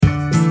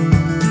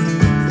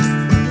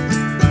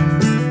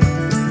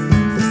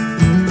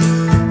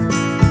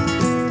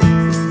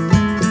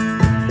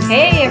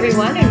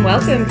everyone, and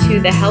welcome to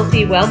the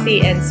Healthy,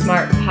 Wealthy, and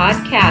Smart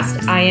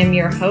podcast. I am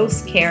your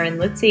host, Karen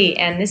Litzy,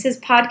 and this is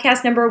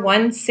podcast number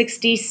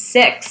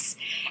 166.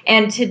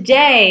 And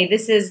today,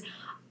 this is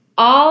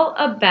all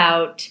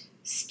about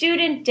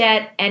student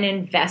debt and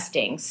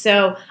investing.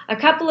 So a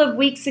couple of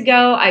weeks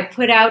ago, I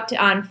put out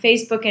on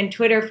Facebook and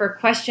Twitter for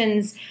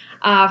questions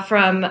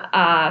from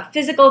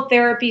physical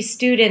therapy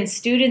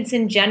students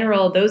in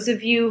general, those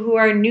of you who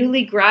are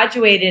newly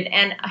graduated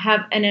and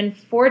have an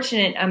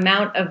unfortunate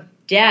amount of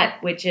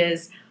debt, which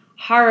is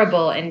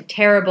horrible and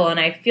terrible, and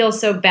I feel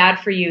so bad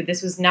for you.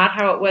 This was not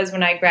how it was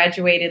when I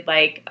graduated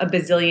like a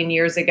bazillion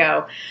years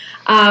ago.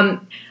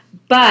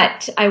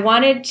 But I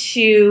wanted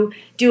to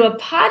do a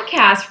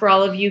podcast for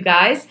all of you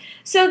guys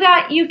so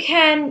that you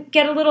can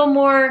get a little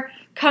more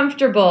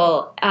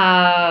comfortable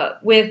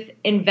with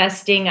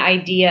investing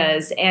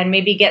ideas and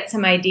maybe get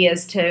some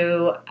ideas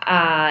to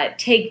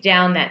take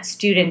down that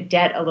student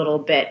debt a little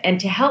bit.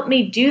 And to help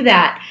me do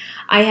that,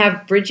 I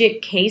have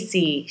Bridget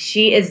Casey.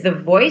 She is the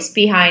voice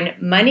behind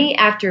Money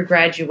After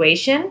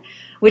Graduation,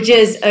 which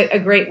is a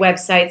great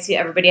website, so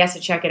everybody has to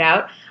check it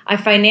out. A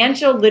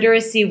financial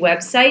literacy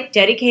website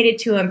dedicated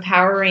to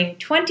empowering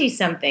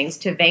 20-somethings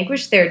to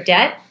vanquish their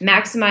debt,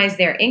 maximize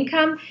their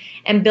income,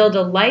 and build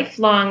a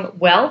lifelong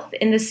wealth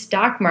in the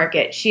stock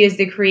market. She is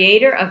the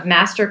creator of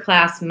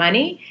Masterclass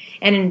Money,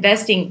 an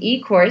investing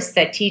e-course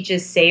that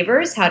teaches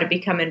savers how to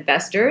become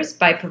investors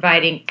by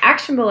providing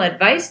actionable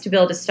advice to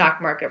build a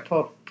stock market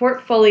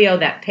portfolio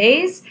that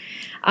pays.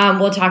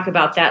 We'll talk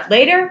about that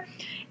later.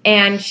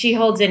 And she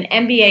holds an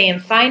MBA in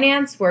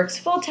finance, works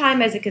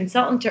full-time as a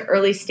consultant to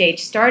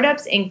early-stage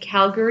startups in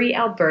Calgary,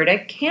 Alberta,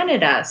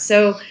 Canada.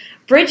 So,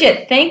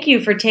 Bridget, thank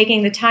you for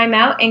taking the time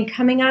out and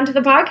coming on to the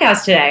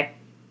podcast today.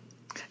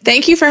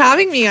 Thank you for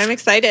having me. I'm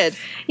excited.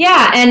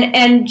 Yeah,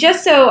 and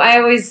just so I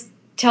always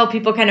tell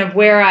people kind of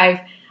where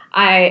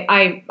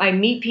I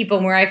meet people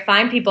and where I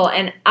find people,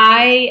 and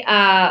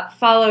I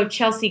follow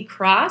Chelsea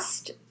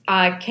Crost,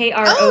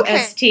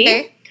 Krost.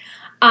 Okay.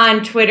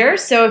 On Twitter.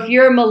 So if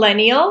you're a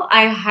millennial,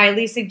 I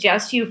highly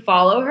suggest you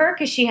follow her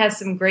because she has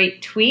some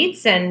great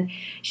tweets and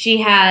she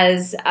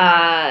has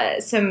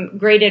some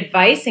great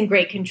advice and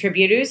great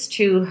contributors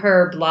to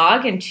her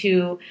blog and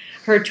to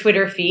her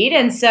Twitter feed.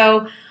 And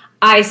so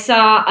I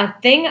saw a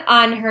thing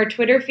on her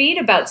Twitter feed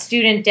about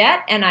student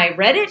debt and I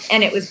read it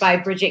and it was by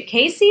Bridget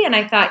Casey and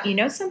I thought, you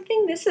know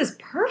something, this is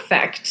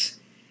perfect.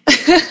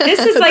 This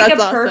is like a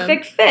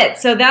perfect fit.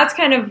 So that's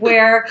kind of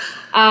where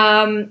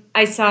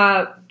I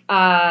saw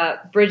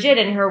Bridget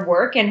and her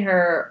work and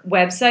her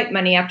website,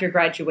 Money After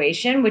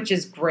Graduation, which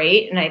is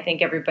great, and I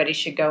think everybody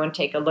should go and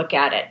take a look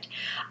at it.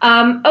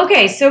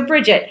 Okay, so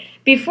Bridget,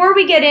 before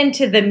we get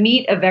into the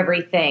meat of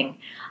everything,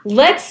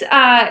 let's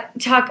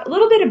talk a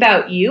little bit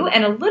about you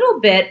and a little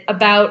bit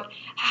about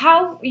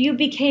how you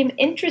became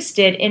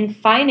interested in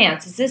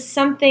finance. Is this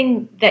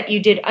something that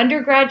you did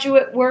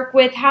undergraduate work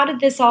with? How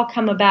did this all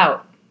come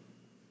about?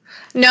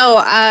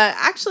 No,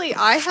 actually,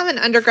 I have an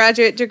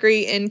undergraduate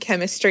degree in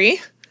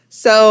chemistry.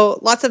 So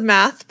lots of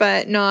math,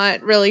 but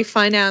not really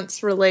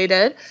finance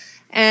related.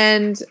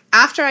 And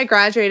after I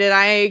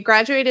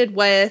graduated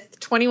with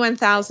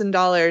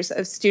 $21,000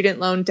 of student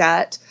loan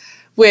debt,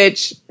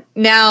 which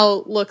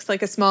now looks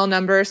like a small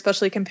number,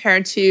 especially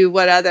compared to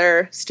what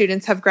other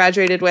students have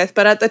graduated with.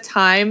 But at the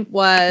time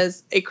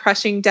was a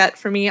crushing debt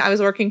for me. I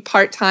was working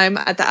part-time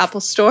at the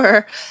Apple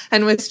store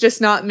and was just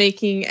not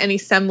making any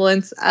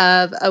semblance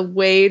of a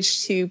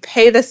wage to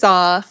pay this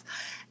off.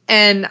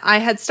 And I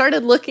had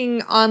started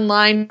looking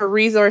online for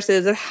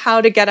resources of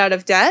how to get out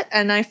of debt.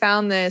 And I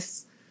found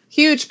this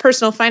huge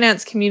personal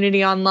finance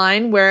community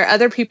online where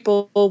other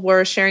people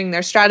were sharing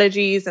their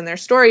strategies and their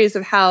stories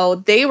of how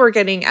they were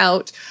getting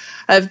out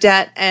of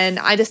debt. And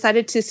I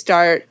decided to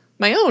start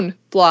my own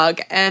blog.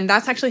 And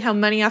that's actually how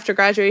Money After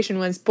Graduation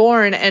was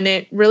born. And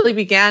it really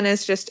began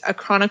as just a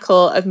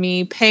chronicle of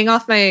me paying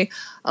off my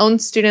own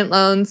student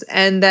loans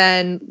and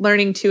then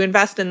learning to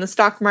invest in the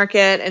stock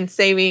market and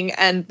saving.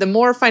 And the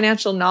more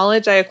financial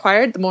knowledge I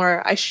acquired, the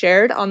more I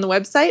shared on the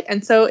website.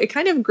 And so it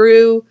kind of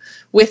grew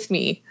with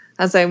me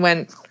as I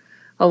went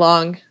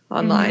along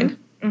online.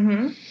 Mm-hmm.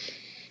 Mm-hmm.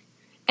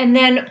 And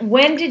then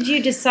when did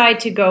you decide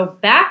to go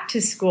back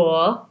to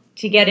school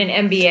to get an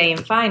MBA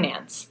in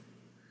finance?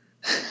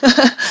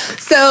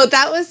 So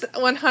that was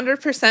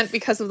 100%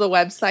 because of the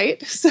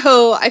website.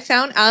 So I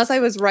found as I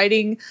was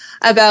writing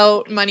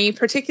about money,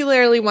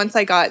 particularly once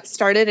I got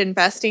started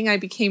investing, I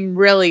became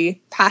really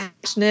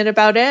passionate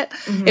about it.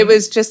 Mm-hmm. It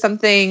was just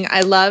something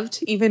I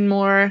loved even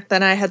more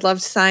than I had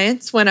loved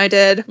science when I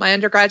did my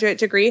undergraduate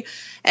degree.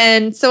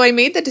 And so I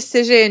made the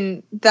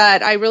decision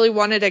that I really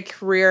wanted a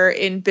career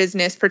in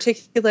business,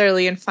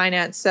 particularly in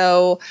finance.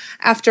 So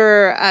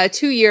after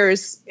 2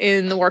 years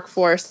in the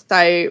workforce,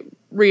 I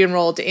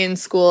re-enrolled in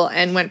school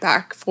and went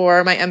back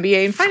for my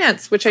MBA in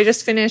finance, which I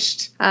just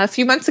finished a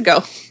few months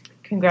ago.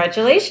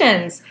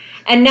 Congratulations.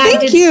 And now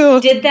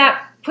did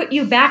that put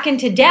you back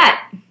into debt?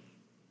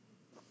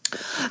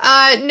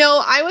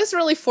 No, I was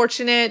really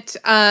fortunate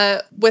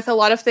with a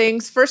lot of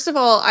things. First of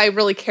all, I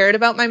really cared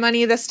about my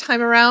money this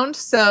time around.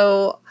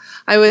 So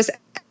I was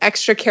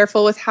extra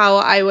careful with how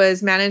I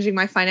was managing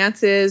my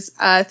finances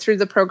through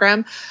the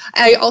program.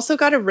 I also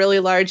got a really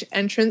large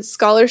entrance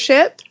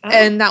scholarship,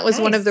 and that was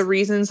one of the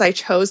reasons I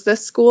chose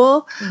this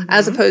school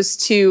as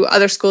opposed to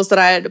other schools that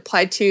I had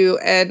applied to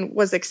and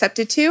was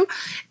accepted to.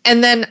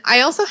 And then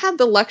I also had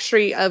the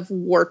luxury of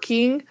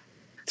working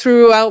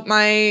throughout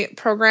my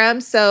program.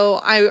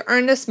 So I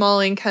earned a small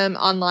income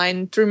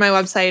online through my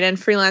website and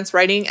freelance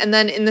writing. And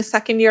then in the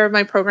second year of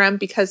my program,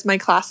 because my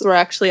classes were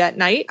actually at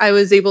night, I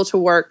was able to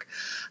work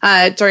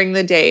during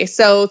the day.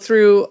 So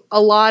through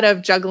a lot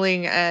of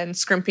juggling and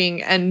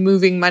scrimping and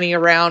moving money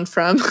around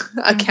from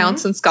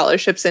accounts and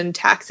scholarships and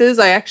taxes,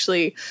 I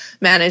actually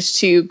managed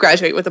to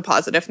graduate with a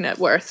positive net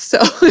worth. So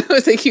it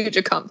was a huge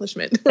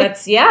accomplishment.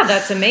 That's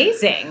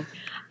amazing.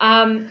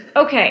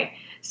 Okay.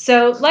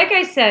 So like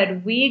I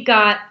said, we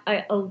got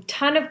a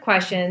ton of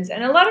questions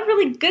and a lot of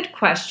really good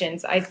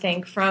questions, I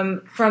think,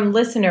 from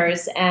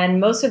listeners. And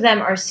most of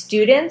them are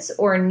students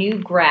or new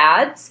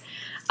grads.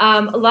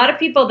 A lot of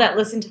people that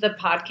listen to the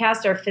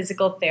podcast are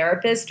physical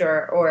therapists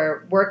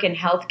or work in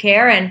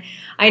healthcare. And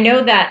I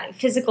know that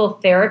physical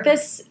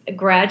therapists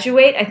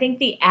graduate. I think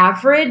the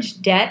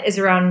average debt is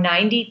around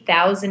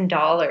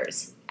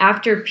 $90,000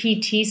 after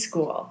PT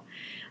school,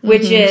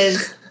 which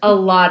is a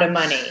lot of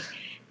money.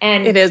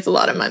 And it is a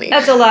lot of money.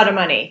 That's a lot of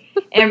money.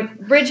 And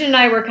Bridget and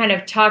I were kind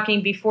of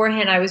talking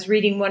beforehand. I was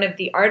reading one of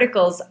the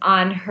articles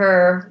on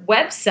her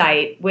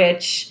website,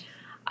 which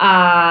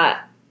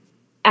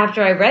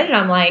after I read it,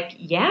 I'm like,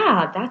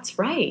 yeah, that's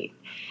right.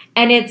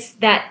 And it's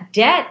that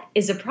debt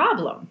is a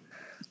problem.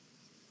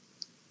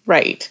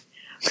 Right.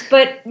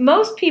 But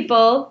most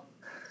people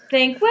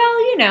think, well,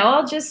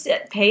 I'll just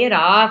pay it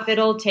off.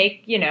 It'll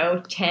take,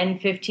 10,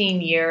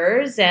 15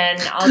 years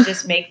and I'll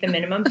just make the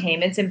minimum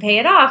payments and pay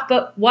it off.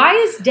 But why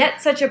is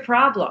debt such a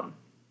problem?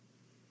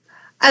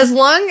 As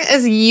long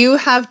as you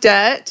have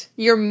debt,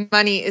 your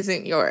money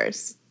isn't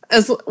yours.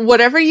 As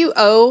whatever you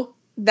owe,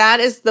 that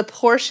is the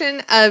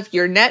portion of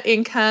your net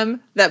income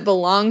that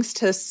belongs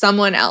to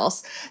someone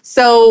else.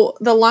 So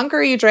the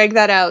longer you drag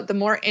that out, the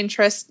more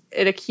interest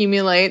it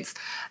accumulates.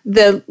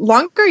 The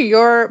longer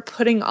you're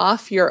putting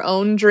off your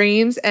own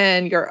dreams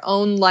and your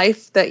own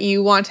life that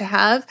you want to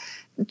have,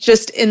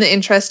 just in the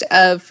interest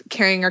of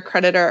carrying a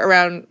creditor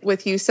around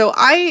with you. So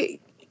I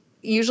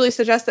usually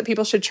suggest that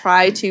people should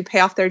try to pay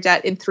off their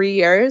debt in 3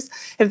 years.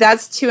 If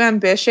that's too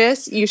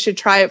ambitious, you should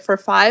try it for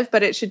 5,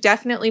 but it should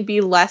definitely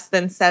be less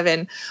than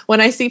 7. When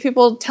I see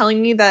people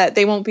telling me that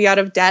they won't be out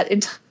of debt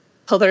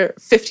until they're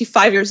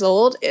 55 years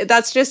old,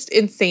 that's just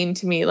insane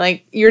to me.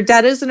 Like, your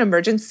debt is an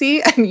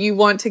emergency and you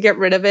want to get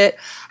rid of it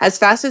as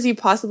fast as you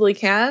possibly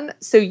can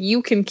so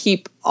you can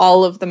keep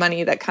all of the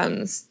money that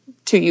comes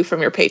to you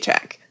from your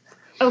paycheck.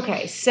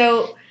 Okay,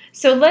 so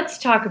let's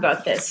talk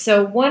about this.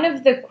 So one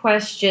of the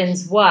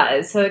questions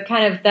was, so it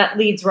kind of, that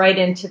leads right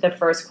into the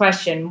first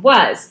question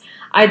was,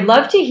 I'd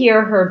love to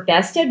hear her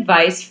best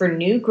advice for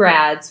new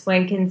grads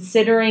when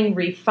considering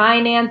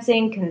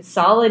refinancing,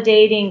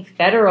 consolidating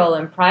federal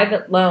and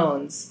private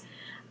loans.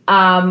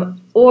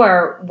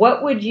 Or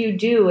what would you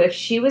do if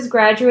she was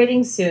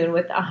graduating soon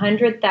with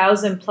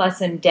 $100,000 plus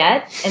in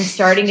debt and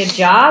starting a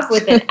job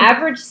with an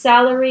average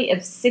salary of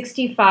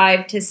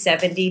 $65,000 to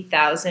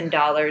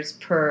 $70,000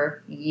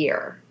 per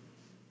year?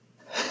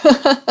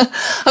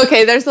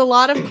 Okay, there's a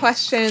lot of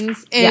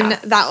questions in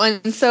that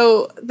one.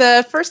 So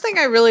the first thing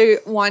I really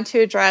want to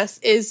address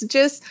is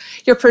just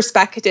your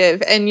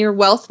perspective and your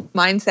wealth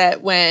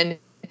mindset when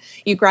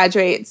you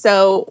graduate.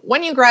 So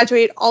when you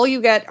graduate, all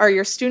you get are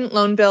your student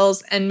loan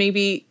bills and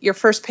maybe your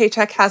first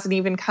paycheck hasn't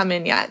even come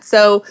in yet.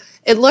 So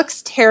it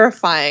looks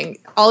terrifying.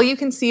 All you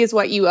can see is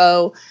what you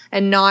owe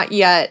and not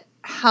yet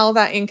how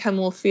that income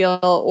will feel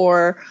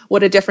or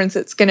what a difference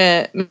it's going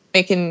to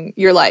make in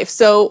your life.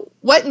 So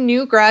what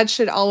new grads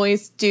should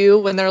always do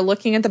when they're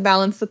looking at the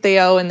balance that they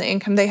owe and the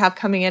income they have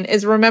coming in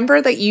is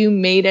remember that you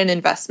made an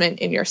investment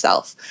in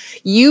yourself.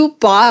 You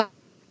bought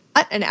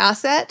an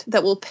asset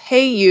that will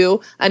pay you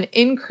an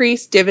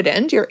increased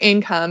dividend, your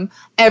income,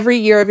 every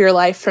year of your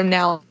life from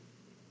now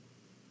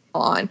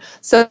on.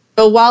 So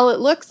while it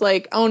looks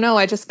like, oh no,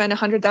 I just spent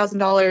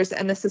 $100,000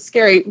 and this is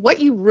scary,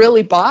 what you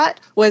really bought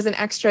was an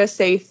extra,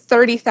 say,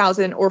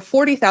 $30,000 or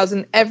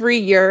 $40,000 every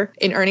year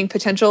in earning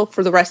potential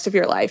for the rest of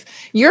your life.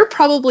 You're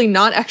probably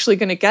not actually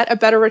going to get a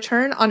better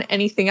return on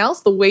anything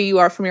else the way you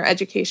are from your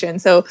education.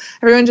 So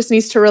everyone just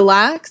needs to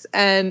relax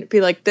and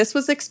be like, this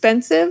was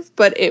expensive,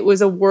 but it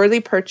was a worthy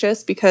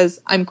purchase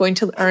because I'm going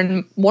to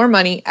earn more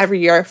money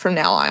every year from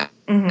now on.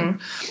 Mm-hmm.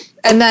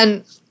 And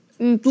then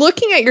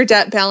looking at your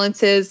debt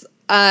balances,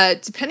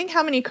 depending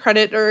how many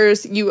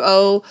creditors you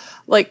owe,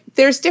 like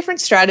there's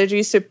different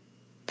strategies to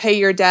pay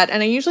your debt.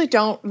 And I usually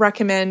don't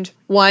recommend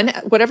one.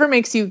 Whatever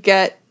makes you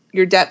get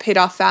your debt paid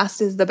off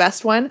fast is the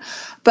best one.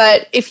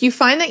 But if you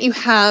find that you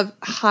have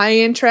high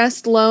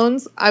interest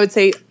loans, I would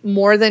say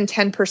more than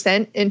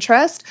 10%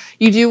 interest,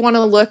 you do want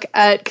to look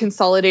at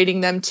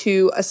consolidating them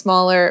to a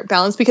smaller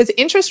balance because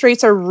interest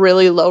rates are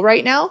really low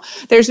right now.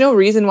 There's no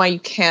reason why you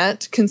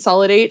can't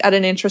consolidate at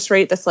an interest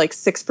rate that's like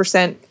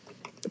 6%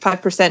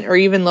 5% or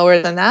even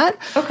lower than that.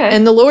 Okay.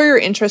 And the lower your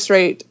interest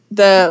rate,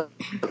 the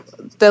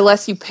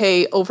less you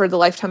pay over the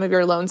lifetime of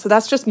your loan. So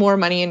that's just more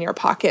money in your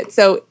pocket.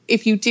 So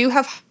if you do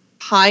have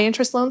high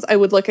interest loans, I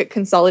would look at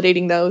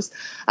consolidating those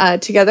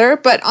together.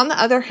 But on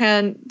the other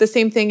hand, the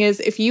same thing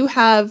is if you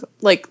have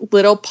like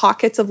little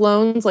pockets of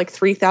loans, like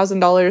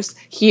 $3,000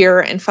 here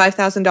and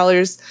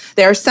 $5,000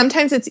 there,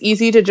 sometimes it's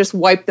easy to just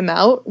wipe them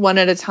out one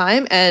at a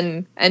time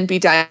and be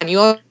done. You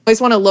always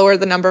want to lower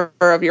the number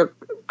of your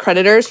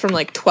creditors from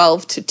like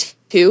 12 to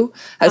 2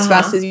 as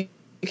fast as you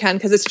can,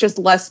 because it's just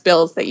less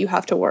bills that you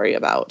have to worry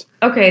about.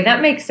 Okay, that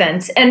makes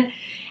sense.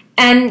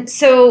 And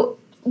so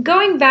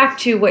going back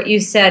to what you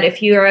said,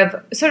 if you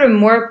have sort of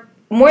more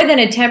than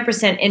a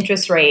 10%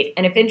 interest rate,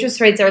 and if interest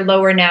rates are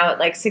lower now at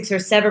like 6 or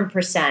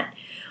 7%,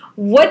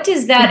 what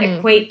does that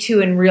equate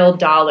to in real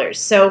dollars?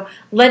 So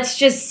let's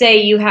just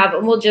say you have,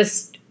 and we'll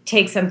just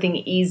take something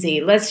easy.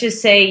 Let's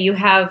just say you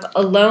have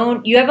a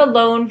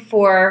loan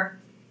for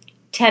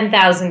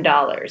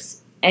 $10,000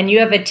 and you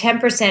have a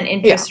 10%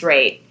 interest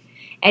rate.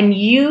 And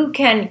you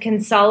can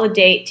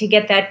consolidate to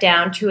get that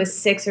down to a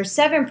 6 or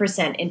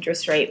 7%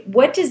 interest rate.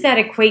 What does that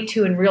equate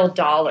to in real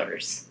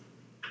dollars?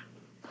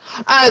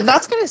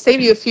 That's going to save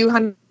you a few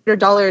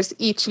 $100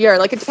 each year.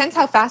 Like, it depends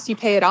how fast you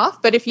pay it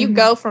off. But if you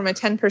go from a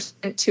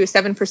 10% to a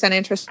 7%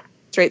 interest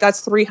rate,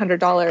 that's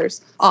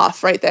 $300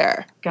 off right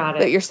there. Got it.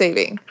 That you're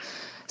saving.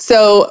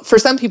 So for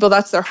some people,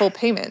 that's their whole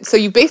payment. So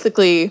you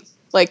basically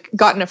like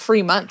gotten a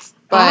free month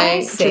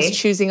by just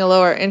choosing a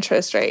lower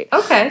interest rate.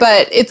 Okay.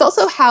 But it's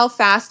also how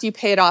fast you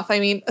pay it off. I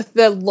mean,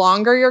 the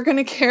longer you're going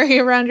to carry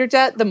around your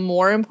debt, the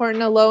more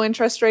important a low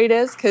interest rate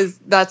is, because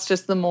that's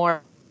just the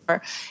more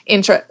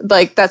interest,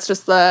 like that's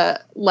just the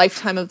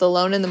lifetime of the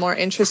loan and the more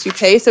interest you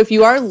pay. So if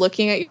you are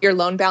looking at your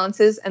loan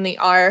balances and they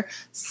are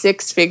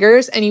 6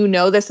 figures and you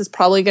know this is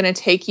probably going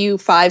to take you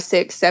 5,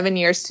 6, 7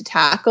 years to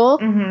tackle,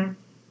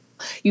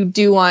 you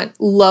do want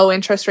low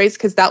interest rates,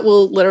 because that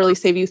will literally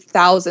save you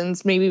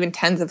thousands, maybe even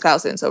tens of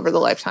thousands over the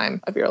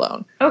lifetime of your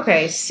loan.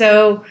 Okay,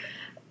 so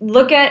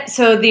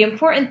the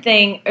important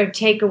thing or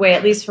takeaway,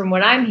 at least from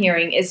what I'm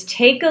hearing, is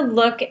take a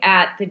look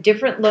at the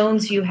different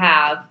loans you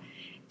have,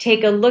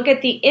 take a look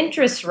at the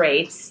interest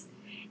rates,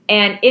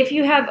 and if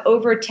you have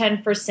over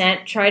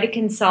 10%, try to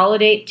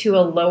consolidate to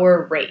a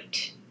lower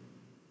rate.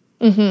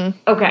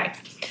 Okay.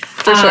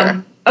 For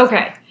sure.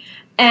 Okay.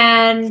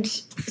 And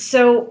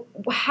so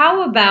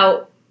how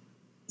about,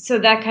 so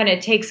that kind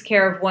of takes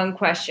care of one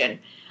question.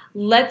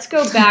 Let's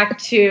go back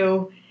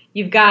to,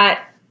 you've got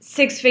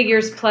 6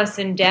 figures plus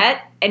in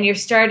debt, and you're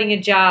starting a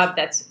job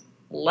that's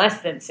less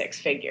than 6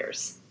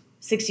 figures,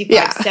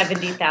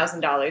 $65,000,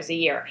 $70,000 a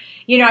year.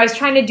 You know, I was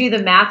trying to do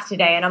the math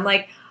today, and I'm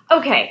like,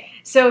 okay,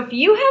 so if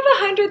you have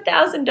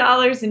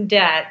 $100,000 in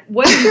debt,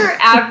 what's your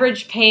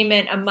average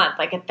payment a month?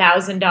 Like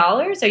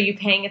 $1,000? Are you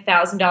paying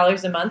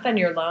 $1,000 a month on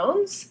your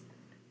loans?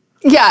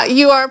 Yeah,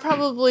 you are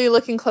probably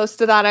looking close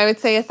to that. I would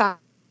say $1,000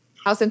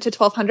 to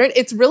 $1,200.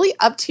 It's really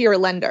up to your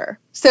lender.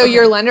 So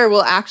your lender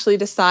will actually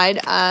decide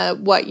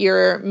what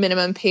your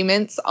minimum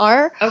payments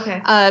are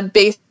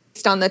based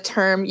on the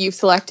term you've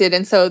selected.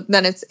 And so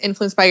then it's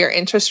influenced by your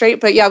interest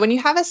rate. But yeah, when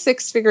you have a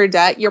 6-figure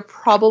debt, you're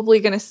probably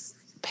going to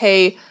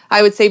pay,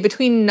 I would say,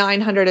 between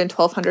 $900 and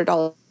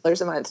 $1,200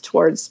 a month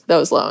towards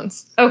those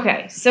loans.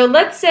 Okay, so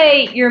let's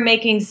say you're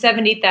making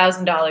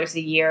 $70,000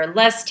 a year,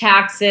 less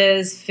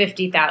taxes,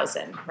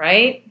 $50,000,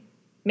 right?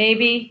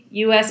 Maybe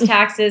U.S.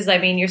 taxes. I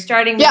mean, you're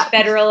starting with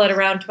federal at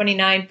around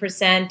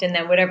 29%, and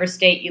then whatever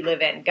state you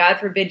live in. God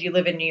forbid you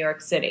live in New York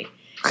City,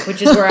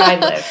 which is where I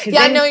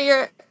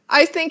live.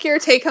 I think your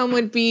take home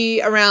would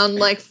be around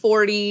like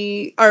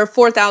 $4,000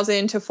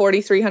 to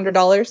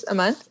 $4,300 a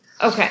month.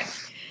 Okay,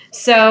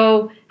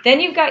 so then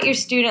you've got your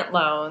student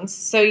loans.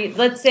 So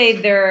let's say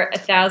they're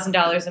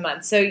 $1,000 a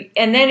month. So,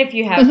 and then if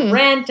you have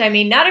rent, I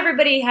mean, not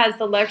everybody has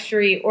the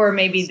luxury, or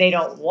maybe they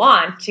don't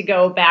want to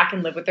go back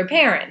and live with their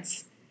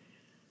parents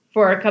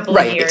for a couple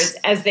of years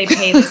as they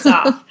pay this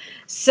off.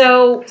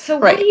 So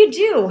what do you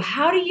do?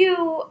 How do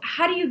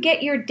you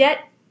get your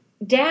debt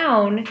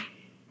down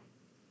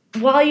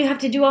while you have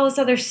to do all this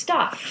other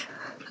stuff?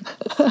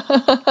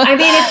 I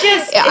mean,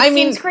 it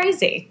seems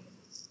crazy.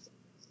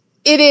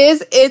 It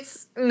is. It's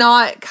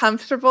not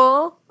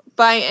comfortable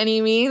by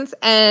any means,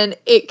 and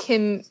it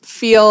can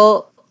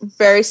feel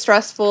very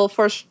stressful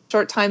for a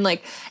short time.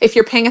 Like if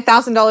you're paying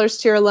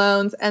 $1,000 to your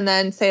loans and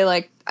then say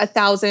like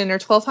 $1,000 or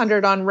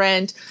 $1,200 on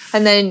rent,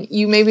 and then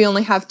you maybe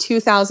only have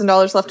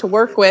 $2,000 left to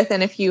work with,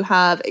 and if you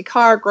have a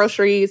car,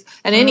 groceries,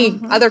 and any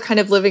other kind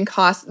of living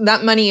costs,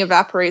 that money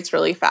evaporates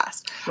really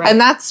fast.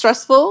 And that's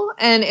stressful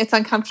and it's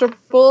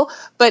uncomfortable,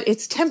 but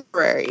it's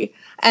temporary.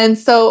 And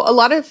so a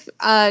lot of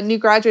new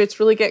graduates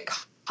really get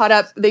caught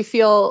up. They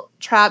feel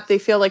trapped. They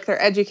feel like their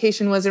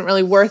education wasn't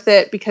really worth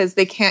it because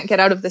they can't get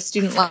out of the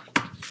student loan.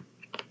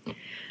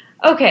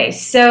 Okay,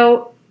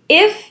 so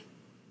if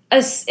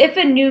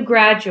a new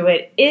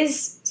graduate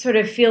is sort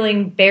of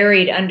feeling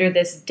buried under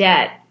this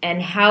debt,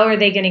 and how are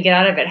they going to get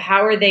out of it?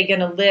 How are they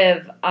going to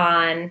live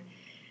on,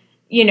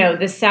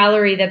 the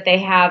salary that they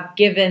have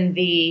given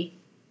the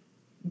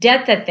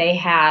debt that they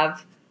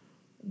have?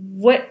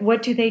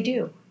 what do they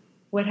do?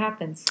 What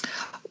happens?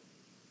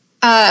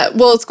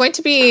 Well, it's going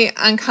to be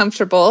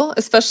uncomfortable,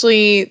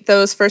 especially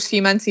those first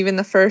few months, even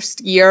the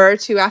first year or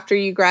two after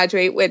you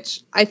graduate,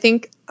 which I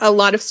think a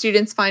lot of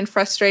students find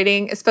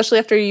frustrating, especially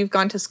after you've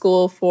gone to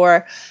school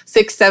for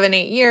 6, 7,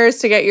 8 years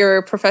to get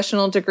your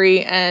professional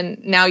degree.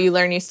 And now you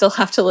learn you still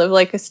have to live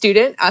like a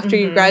student after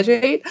you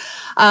graduate.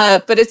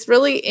 But it's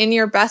really in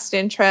your best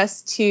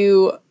interest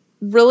to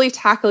really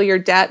tackle your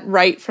debt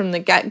right from the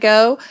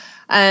get-go.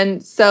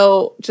 And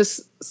so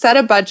just set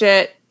a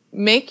budget.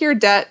 Make your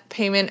debt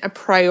payment a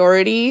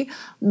priority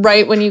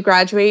right when you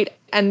graduate,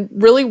 and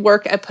really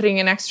work at putting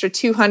an extra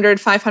 $200,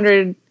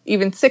 $500,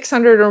 even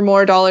 $600 or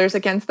more dollars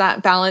against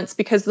that balance,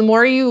 because the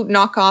more you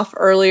knock off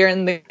earlier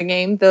in the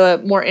game,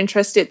 the more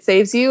interest it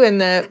saves you, and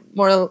the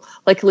more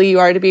likely you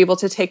are to be able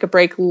to take a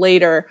break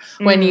later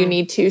when you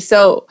need to.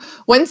 So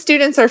when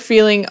students are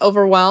feeling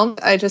overwhelmed,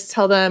 I just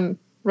tell them,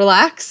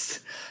 relax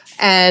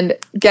and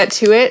get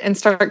to it and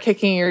start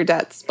kicking your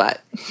debt's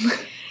butt.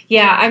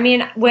 Yeah, I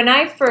mean, when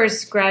I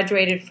first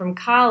graduated from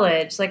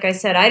college, like I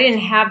said, I didn't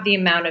have the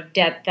amount of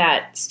debt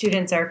that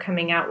students are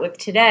coming out with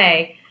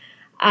today.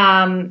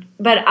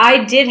 But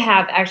I did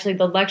have actually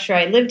the luxury.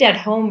 I lived at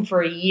home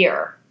for a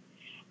year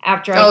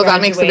after I graduated. Oh,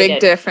 that makes a big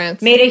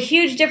difference. Made a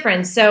huge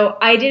difference. So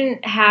I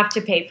didn't have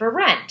to pay for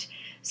rent.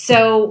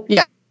 So,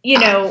 you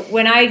know,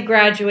 when I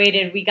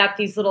graduated, we got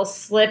these little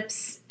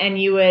slips,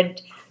 and you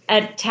would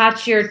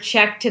attach your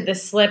check to the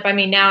slip. I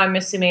mean, now I'm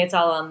assuming it's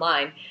all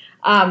online.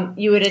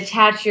 You would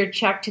attach your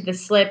check to the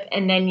slip,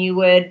 and then you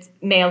would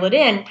mail it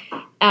in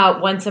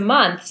once a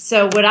month.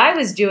 So what I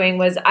was doing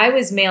was I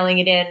was mailing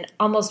it in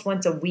almost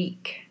once a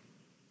week.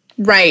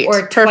 Right.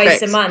 Or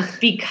twice a month,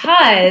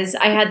 because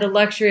I had the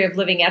luxury of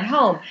living at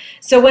home.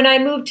 So when I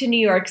moved to New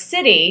York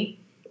City,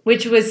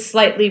 which was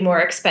slightly more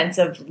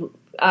expensive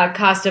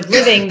cost of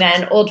living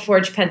than Old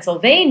Forge,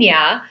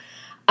 Pennsylvania,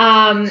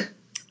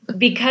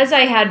 because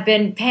I had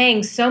been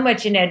paying so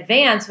much in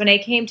advance, when I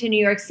came to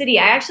New York City,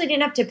 I actually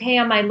didn't have to pay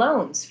on my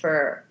loans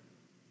for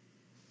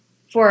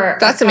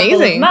That's a couple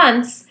amazing. of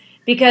months,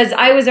 because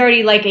I was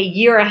already like a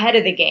year ahead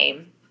of the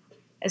game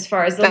as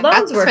far as the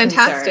loans were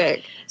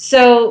fantastic. concerned.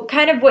 So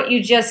kind of what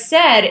you just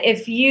said,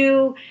 if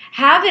you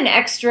have an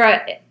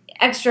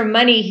extra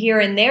money here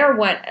and there,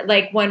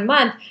 one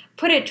month,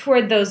 put it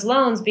toward those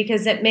loans,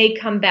 because it may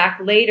come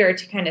back later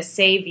to kind of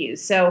save you.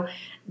 So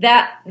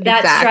that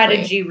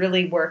strategy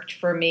really worked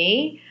for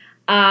me.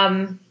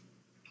 And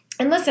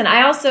listen,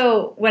 I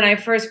also, when I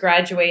first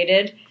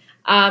graduated,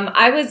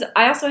 I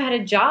also had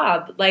a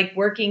job like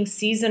working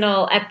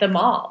seasonal at the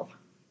mall.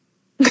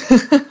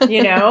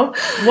 You know,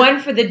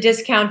 one for the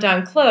discount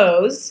on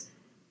clothes,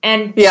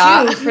 and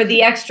two for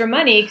the extra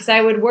money, because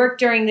I would work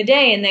during the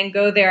day and then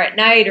go there at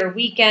night or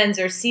weekends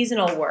or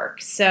seasonal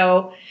work.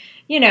 So,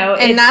 you know,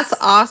 and that's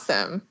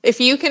awesome. If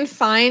you can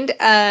find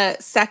a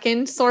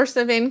second source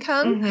of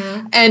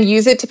income and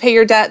use it to pay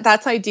your debt,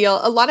 that's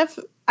ideal.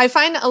 I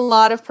find a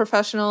lot of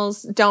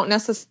professionals don't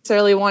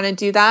necessarily want to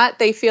do that.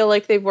 They feel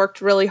like they've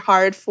worked really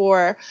hard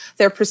for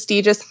their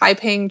prestigious,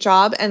 high-paying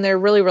job, and they're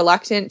really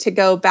reluctant to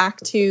go back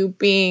to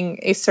being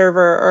a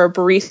server or a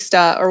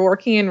barista or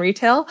working in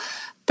retail.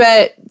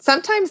 But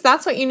sometimes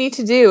that's what you need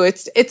to do.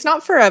 It's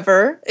not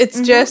forever. It's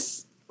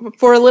just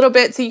for a little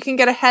bit so you can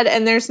get ahead,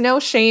 and there's no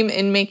shame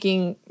in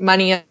making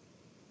money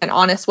an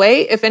honest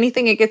way. If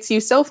anything, it gets you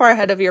so far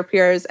ahead of your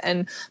peers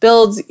and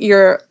builds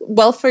your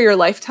wealth for your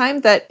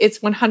lifetime that it's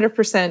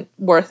 100%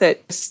 worth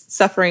it,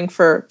 suffering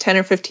for 10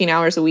 or 15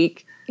 hours a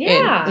week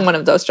in one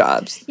of those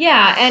jobs.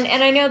 Yeah,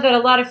 and I know that a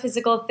lot of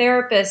physical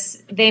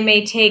therapists, they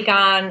may take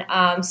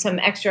on some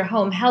extra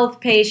home health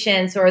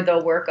patients, or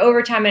they'll work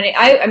overtime. And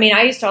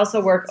I used to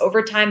also work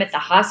overtime at the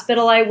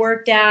hospital I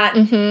worked at.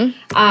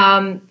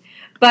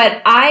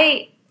 But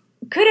I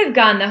could have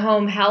gone the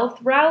home health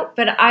route,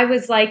 but I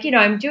was like, you know,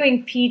 I'm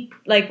doing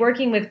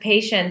working with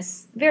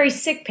patients, very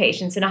sick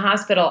patients in a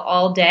hospital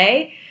all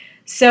day.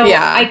 So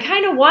I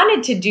kind of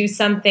wanted to do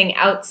something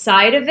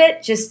outside of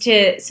it,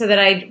 so that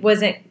I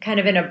wasn't kind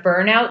of in a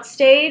burnout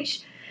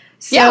stage.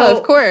 So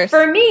of course.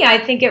 For me, I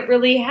think it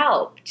really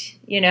helped,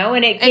 you know,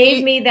 and it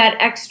gave me that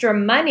extra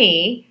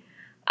money.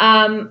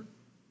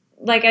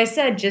 Like I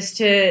said, just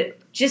to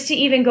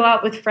even go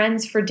out with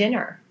friends for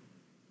dinner.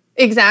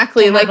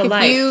 Exactly. Like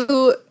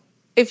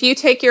if you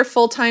take your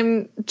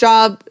full-time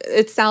job,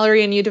 its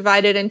salary, and you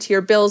divide it into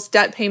your bills,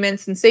 debt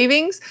payments, and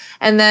savings,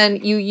 and then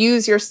you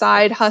use your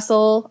side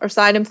hustle or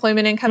side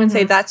employment income and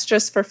say that's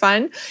just for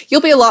fun,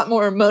 you'll be a lot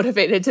more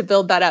motivated to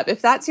build that up.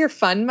 If that's your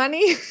fun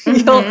money,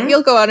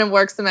 you'll go out and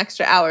work some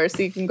extra hours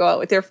so you can go out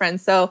with your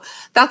friends. So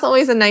that's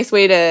always a nice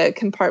way to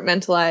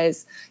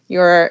compartmentalize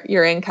your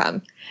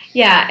income.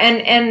 Yeah,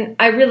 and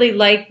I really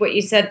like what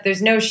you said.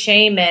 There's no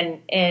shame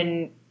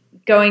in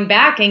going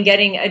back and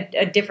getting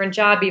a different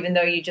job, even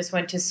though you just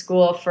went to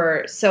school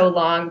for so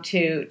long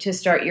to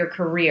start your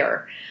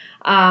career.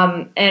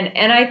 And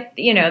I,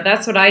 you know,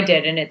 that's what I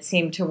did, and it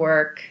seemed to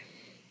work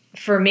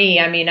for me.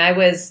 I mean, I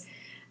was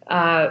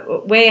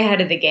way ahead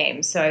of the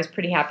game, so I was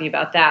pretty happy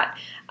about that.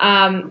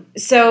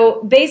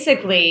 So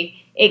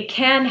basically, it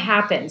can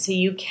happen. So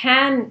you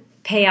can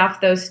pay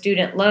off those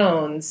student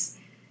loans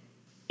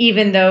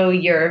even though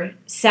your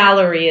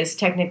salary is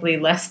technically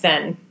less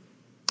than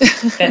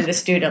the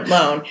student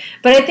loan.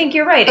 But I think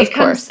you're right.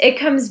 It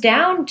comes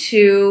down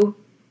to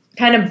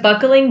kind of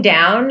buckling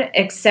down,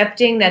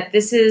 accepting that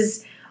this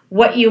is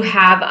what you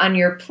have on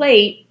your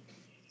plate,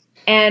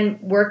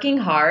 and working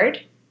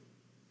hard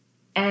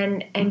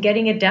and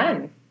getting it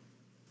done.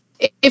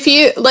 If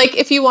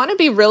you want to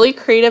be really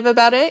creative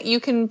about it, you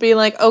can be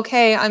like,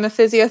 okay, I'm a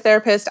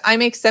physiotherapist. I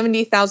make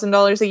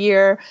 $70,000 a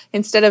year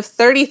instead of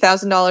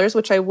 $30,000,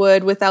 which I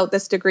would without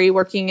this degree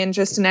working in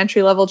just an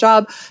entry-level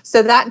job.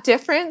 So that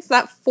difference,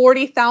 that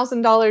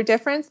 $40,000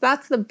 difference,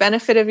 that's the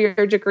benefit of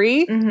your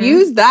degree. Mm-hmm.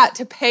 Use that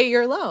to pay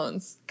your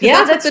loans.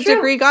 Yeah, that's what the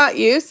degree got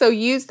you. So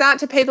use that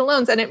to pay the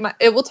loans. And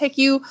it will take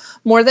you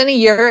more than a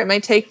year. It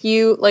might take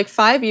you like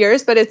 5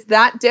 years, but it's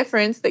that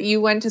difference that you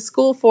went to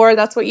school for.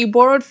 That's what you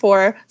borrowed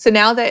for. So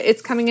now that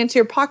it's coming into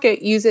your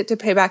pocket, use it to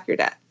pay back your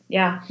debt.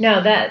 Yeah,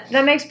 no, that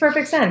makes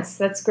perfect sense.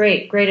 That's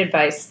great. Great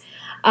advice.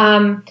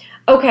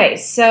 Okay,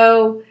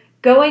 so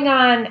going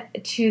on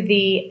to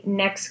the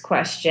next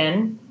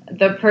question.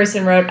 The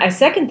person wrote, I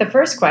second the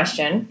first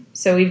question,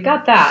 so we've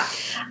got that.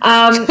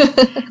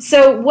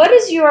 So what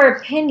is your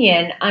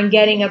opinion on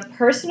getting a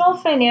personal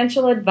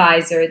financial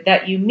advisor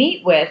that you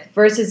meet with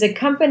versus a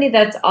company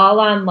that's all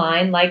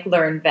online like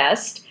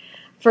LearnVest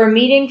for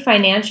meeting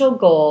financial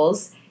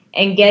goals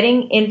and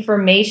getting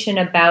information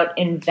about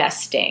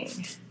investing?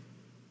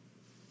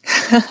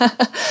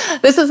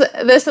 This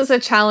is a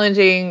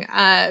challenging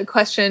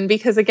question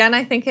because, again,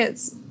 I think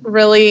it's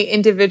really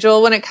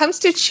individual. When it comes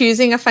to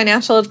choosing a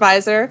financial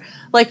advisor,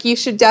 like, you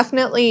should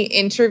definitely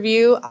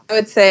interview, I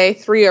would say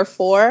 3 or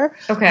 4,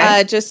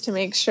 just to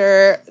make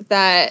sure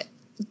that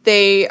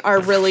they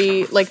are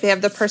really, like, they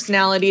have the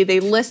personality, they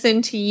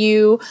listen to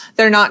you,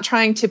 they're not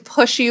trying to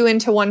push you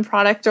into one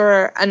product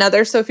or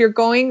another. So if you're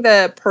going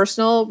the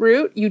personal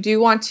route, you do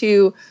want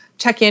to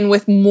check in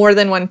with more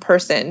than one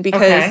person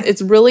because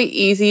it's really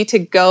easy to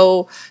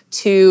go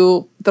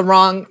to the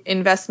wrong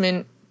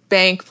investment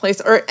bank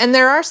place, and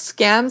there are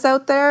scams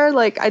out there.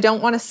 Like, I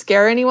don't want to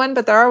scare anyone,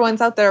 but there are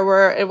ones out there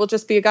where it will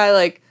just be a guy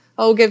like,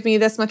 oh, give me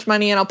this much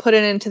money and I'll put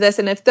it into this.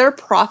 And if they're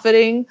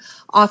profiting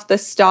off the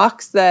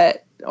stocks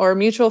that, or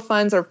mutual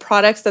funds or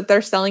products that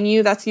they're selling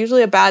you, that's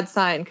usually a bad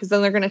sign, because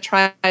then they're going to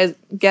try to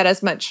get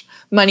as much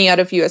money out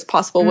of you as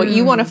possible. What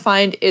you want to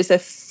find is a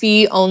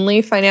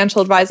fee-only financial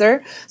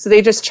advisor. So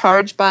they just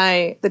charge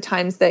by the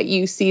times that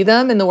you see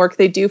them and the work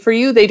they do for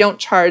you. They don't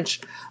charge,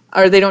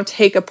 or they don't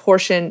take a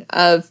portion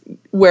of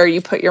where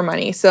you put your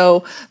money.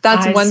 So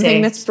that's one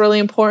thing that's really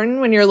important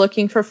when you're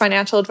looking for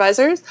financial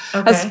advisors.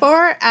 As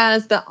far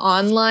as the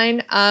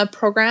online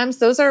programs,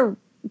 those are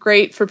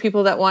great for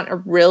people that want a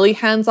really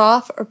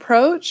hands-off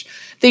approach.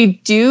 They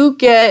do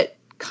get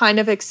kind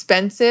of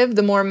expensive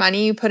the more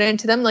money you put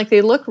into them. Like,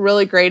 they look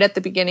really great at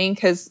the beginning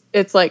because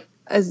it's like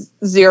a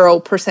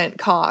 0%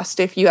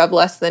 cost if you have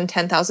less than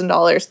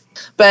 $10,000.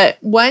 But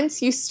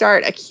once you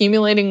start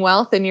accumulating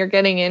wealth and you're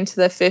getting into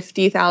the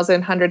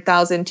 50,000,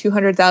 100,000,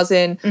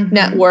 200,000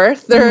 net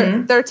worth,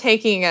 they're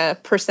taking a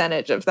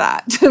percentage of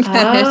that to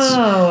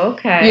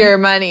manage your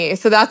money.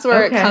 So that's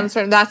where it comes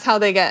from. That's how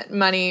they get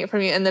money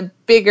from you. And the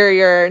bigger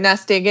your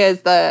nest egg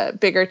is, the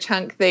bigger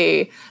chunk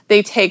they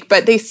take,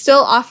 but they still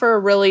offer a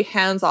really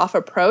hands-off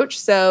approach.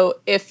 So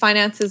if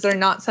finances are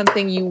not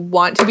something you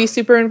want to be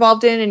super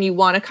involved in and you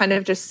want to kind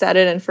of just set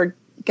it and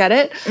forget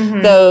it,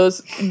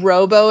 those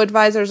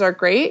robo-advisors are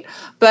great.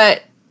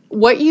 But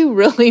what you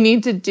really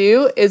need to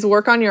do is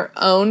work on your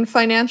own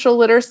financial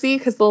literacy,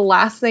 because the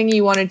last thing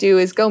you want to do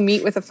is go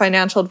meet with a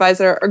financial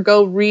advisor or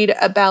go read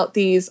about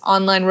these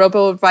online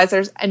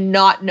robo-advisors and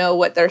not know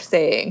what they're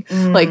saying.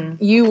 Like,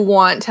 you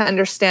want to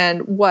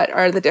understand what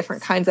are the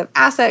different kinds of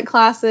asset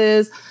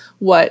classes,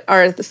 what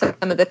are some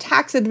of the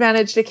tax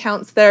advantaged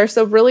accounts there.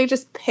 So really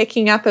just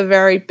picking up a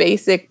very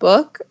basic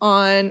book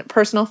on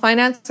personal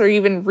finance, or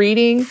even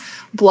reading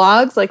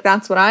blogs. Like,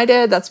 that's what I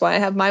did. That's why I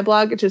have my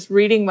blog, just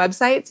reading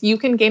websites. You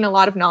can gain a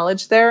lot of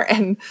knowledge there,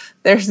 and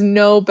there's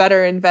no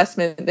better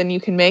investment than you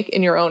can make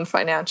in your own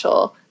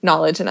financial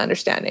knowledge and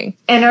understanding.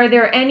 And are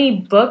there any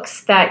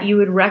books that you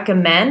would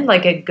recommend,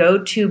 like a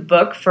go-to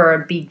book for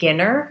a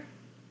beginner?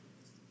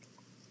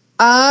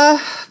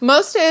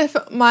 Most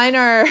of mine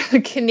are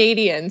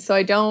Canadian, so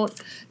I don't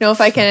know if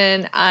I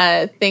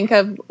can think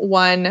of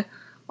one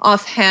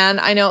offhand.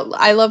 I know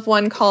I love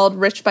one called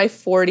Rich by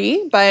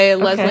 40 by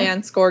Leslie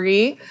Ann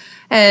Scorgi,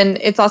 and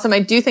it's awesome.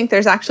 I do think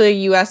there's actually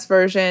a U.S.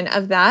 version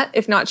of that.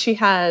 If not, she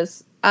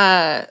has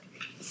a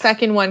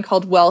second one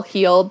called Well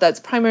Healed that's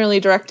primarily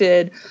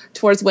directed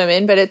towards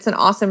women, but it's an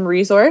awesome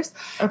resource.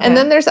 And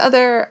then there's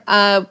other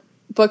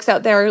books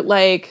out there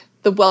like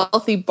The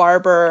Wealthy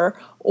Barber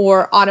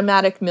or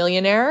Automatic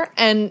Millionaire.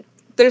 And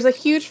there's a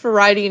huge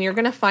variety, and you're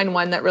going to find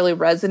one that really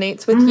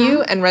resonates with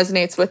you and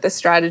resonates with the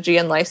strategy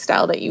and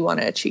lifestyle that you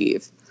want to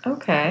achieve.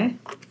 Okay.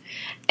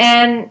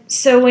 And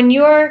so when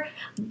you're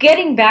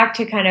getting back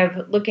to kind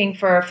of looking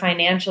for a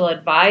financial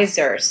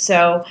advisor.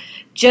 So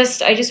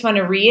I just want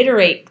to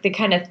reiterate the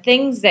kind of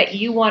things that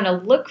you want to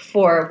look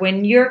for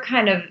when you're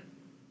kind of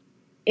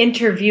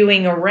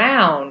interviewing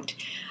around.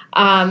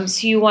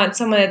 So you want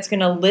someone that's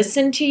going to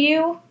listen to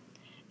you,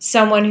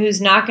 someone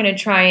who's not going to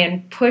try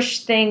and push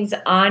things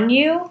on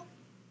you,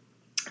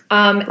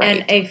 right.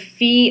 And a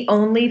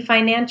fee-only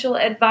financial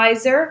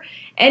advisor.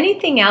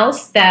 Anything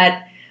else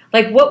that,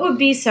 like, what would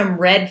be some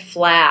red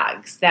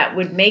flags that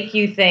would make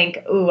you think,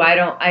 "Ooh,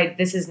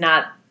 this is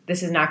not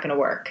going to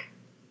work"?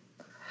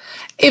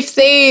 If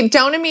they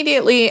don't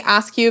immediately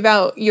ask you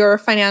about your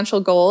financial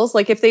goals,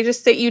 like if they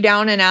just sit you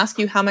down and ask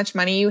you how much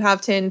money you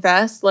have to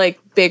invest, like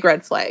big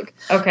red flag.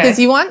 Okay. Because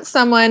you want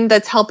someone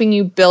that's helping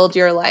you build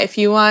your life.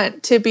 You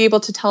want to be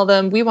able to tell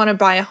them, we want to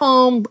buy a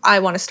home, I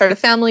want to start a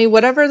family,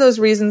 whatever those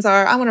reasons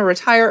are. I want to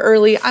retire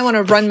early. I want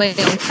to run my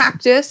own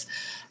practice.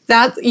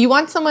 You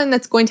want someone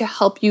that's going to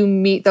help you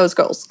meet those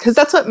goals, because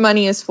that's what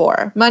money is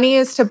for. Money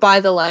is to buy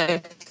the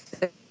life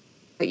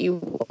that you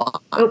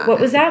want. Oh, what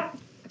was that?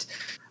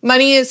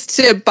 Money is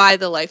to buy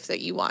the life that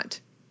you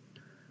want.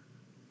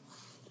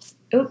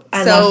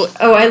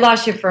 I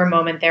lost you for a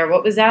moment there.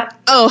 What was that?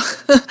 Oh,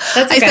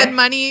 that's okay. I said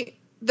money.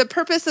 The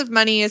purpose of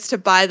money is to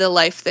buy the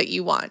life that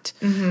you want.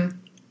 Mm-hmm.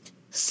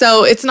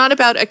 So it's not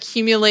about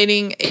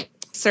accumulating a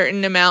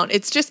certain amount.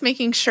 It's just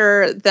making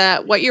sure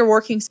that what you're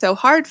working so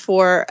hard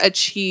for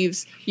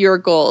achieves your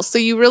goals. So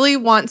you really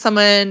want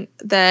someone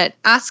that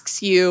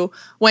asks you,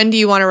 when do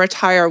you want to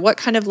retire? What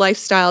kind of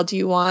lifestyle do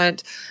you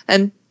want?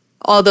 And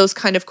all those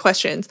kind of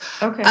questions.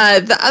 Okay.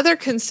 The other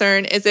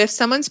concern is if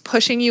someone's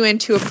pushing you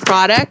into a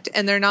product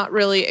and they're not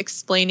really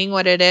explaining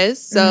what it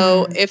is.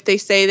 So if they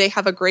say they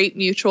have a great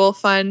mutual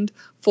fund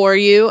for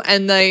you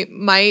and they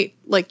might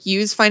like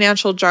use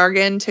financial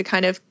jargon to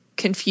kind of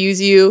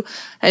confuse you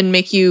and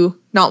make you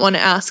not want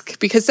to ask,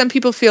 because some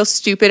people feel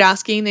stupid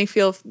asking. They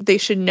feel they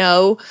should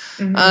know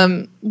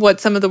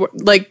what some of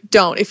the,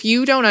 don't. If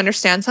you don't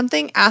understand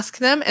something, ask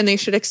them and they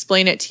should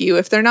explain it to you.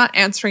 If they're not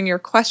answering your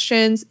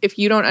questions, if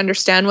you don't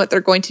understand what they're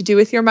going to do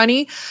with your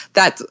money,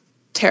 that's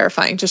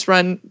terrifying. Just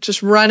run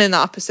in the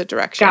opposite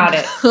direction. Got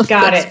it.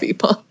 Got it.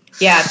 People.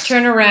 Yeah.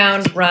 Turn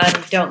around, run,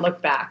 don't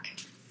look back.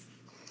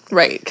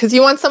 Right. Because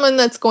you want someone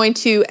that's going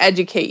to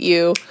educate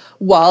you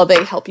while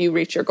they help you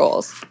reach your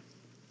goals.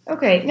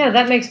 Okay, no,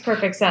 that makes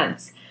perfect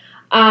sense.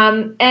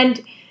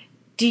 And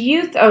do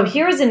you?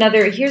 Here's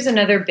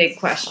another big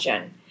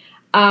question.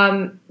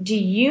 Do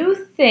you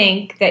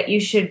think that you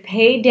should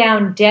pay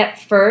down debt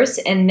first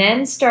and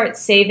then start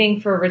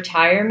saving for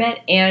retirement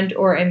and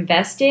or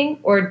investing,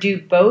 or do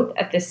both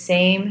at the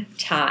same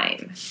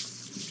time?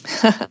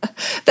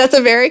 That's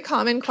a very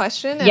common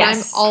question, and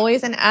yes. I'm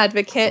always an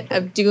advocate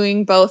of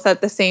doing both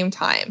at the same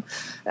time.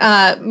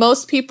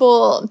 Most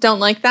people don't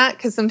like that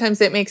because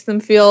sometimes it makes them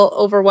feel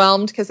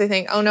overwhelmed because they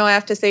think, oh no, I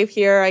have to save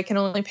here, I can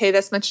only pay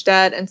this much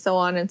debt, and so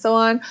on and so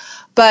on.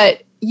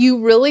 But you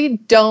really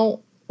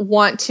don't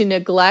want to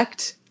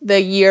neglect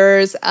the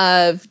years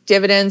of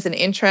dividends and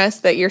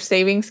interest that your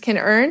savings can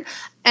earn.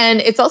 And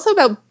it's also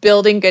about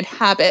building good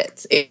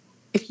habits.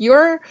 If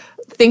you're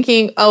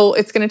thinking, oh,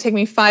 it's going to take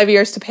me 5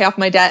 years to pay off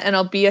my debt and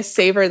I'll be a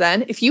saver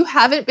then. If you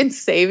haven't been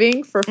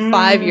saving for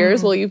 5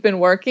 years while you've been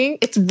working,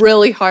 it's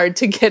really hard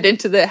to get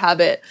into the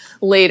habit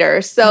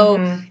later.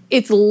 So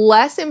it's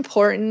less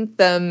important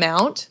the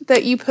amount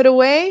that you put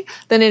away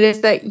than it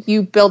is that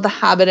you build the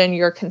habit and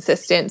you're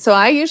consistent. So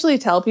I usually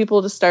tell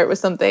people to start with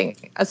something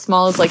as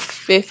small as like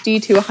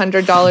 $50 to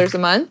 $100 a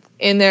month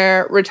in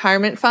their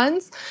retirement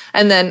funds,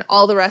 and then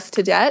all the rest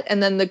to debt.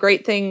 And then the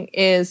great thing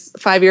is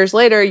 5 years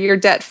later, you're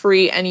debt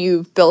free and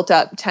you've built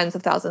up tens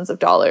of thousands of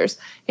dollars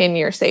in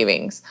your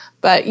savings.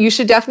 But you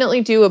should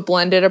definitely do a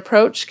blended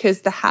approach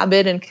because the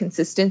habit and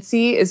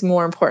consistency is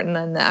more important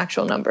than the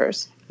actual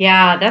numbers.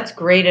 Yeah, that's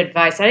great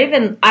advice.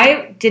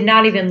 I did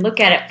not even look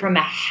at it from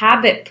a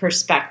habit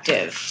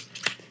perspective.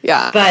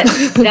 Yeah. But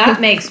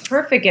that makes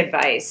perfect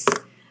advice.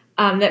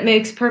 That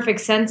makes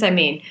perfect sense. I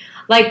mean,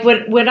 like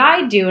what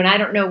I do, and I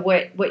don't know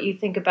what you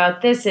think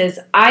about this, is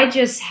I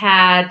just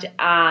had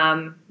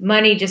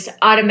money just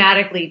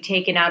automatically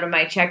taken out of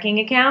my checking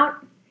account.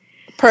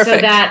 Perfect.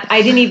 So that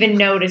I didn't even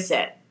notice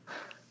it.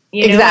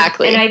 You know?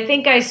 Exactly. And I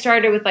think I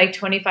started with like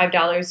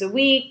 $25 a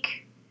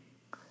week.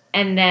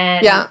 And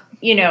then,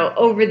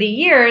 over the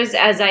years,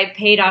 as I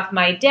paid off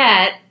my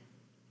debt,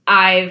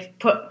 I've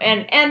put,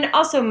 and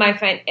also my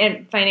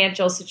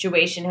financial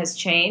situation has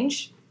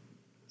changed.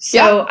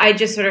 So I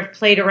just sort of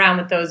played around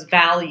with those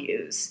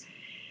values.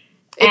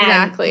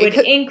 Exactly. And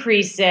would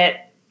increase it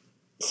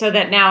so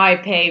that now I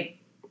pay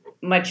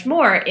much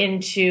more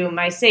into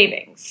my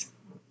savings.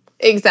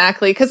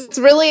 Exactly. Because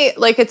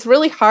it's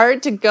really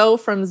hard to go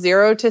from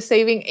zero to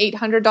saving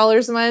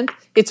 $800 a month.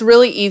 It's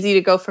really easy to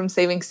go from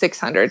saving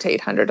 $600 to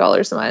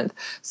 $800 a month.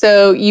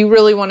 So you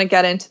really want to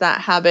get into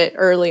that habit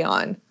early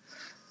on.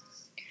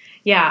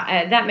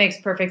 Yeah, that makes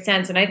perfect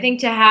sense. And I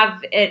think to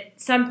have it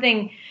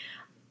something,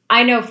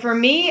 I know for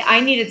me,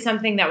 I needed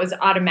something that was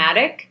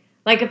automatic.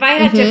 Like if I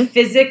had to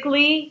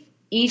physically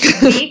each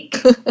week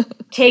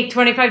take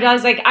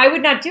 $25, like I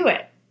would not do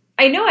it.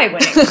 I know I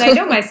wouldn't because I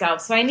know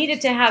myself. So I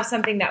needed to have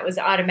something that was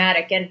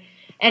automatic.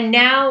 And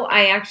now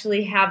I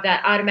actually have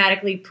that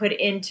automatically put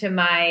into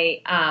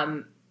my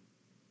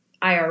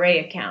IRA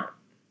account.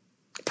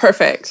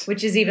 Perfect.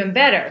 Which is even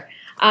better.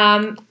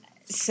 Actually,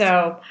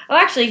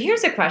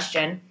 here's a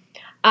question.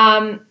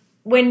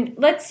 When,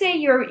 let's say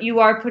you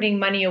are putting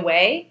money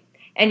away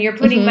and you're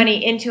putting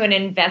money into an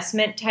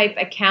investment type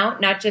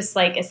account, not just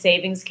like a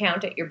savings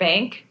account at your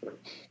bank.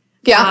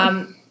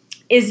 Yeah.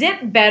 Is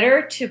it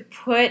better to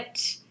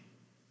put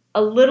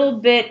a little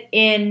bit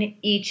in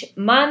each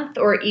month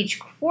or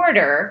each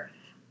quarter,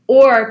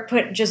 or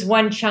put just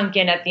one chunk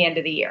in at the end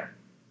of the year?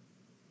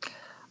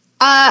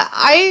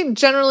 I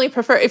generally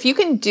prefer, if you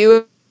can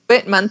do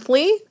it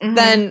monthly,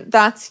 then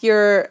that's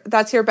your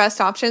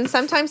best option.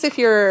 Sometimes if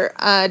you're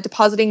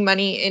depositing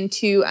money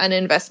into an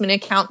investment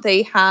account,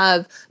 they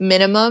have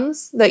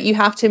minimums that you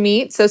have to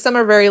meet. So some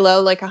are very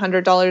low, like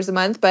 $100 a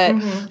month, but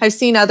I've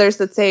seen others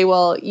that say,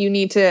 well, you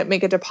need to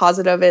make a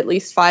deposit of at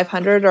least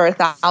 $500 or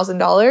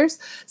 $1,000.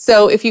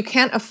 So if you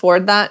can't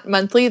afford that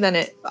monthly,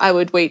 then I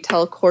would wait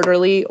till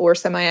quarterly or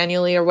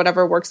semi-annually or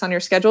whatever works on your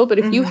schedule. But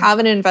if you have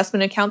an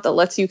investment account that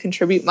lets you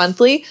contribute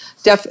monthly,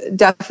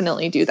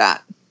 definitely do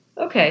that.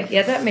 Okay,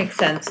 yeah, that makes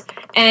sense.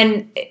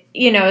 And,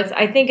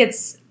 I think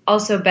it's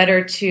also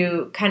better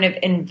to kind of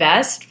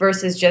invest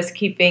versus just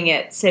keeping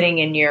it sitting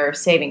in your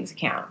savings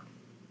account.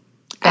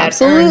 That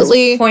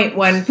Absolutely.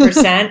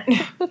 0.1%,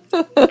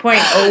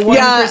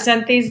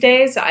 0.01% these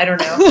days. I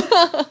don't know.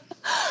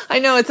 I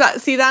know it's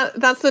that. See,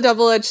 that's the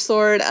double-edged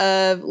sword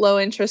of low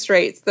interest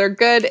rates. They're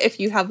good if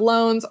you have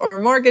loans or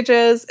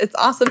mortgages. It's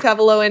awesome to have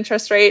a low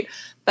interest rate.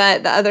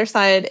 But the other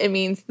side, it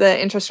means the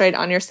interest rate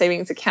on your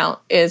savings account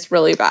is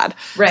really bad.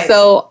 Right.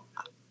 So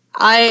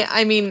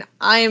I mean,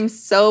 I am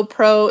so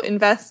pro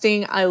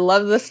investing. I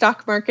love the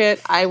stock market.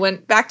 I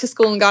went back to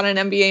school and got an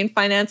MBA in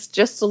finance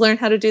just to learn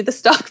how to do the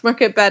stock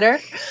market better.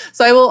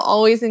 So I will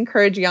always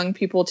encourage young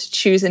people to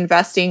choose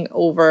investing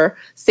over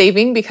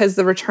saving because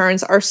the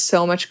returns are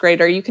so much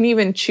greater. You can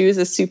even choose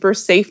a super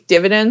safe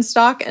dividend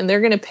stock and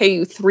they're going to pay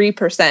you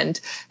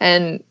 3%.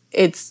 And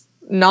it's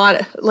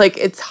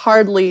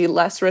hardly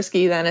less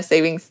risky than a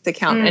savings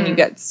account and you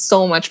get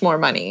so much more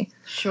money.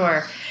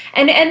 Sure.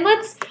 And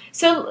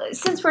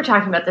since we're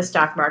talking about the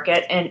stock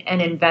market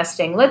and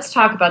investing, let's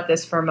talk about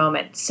this for a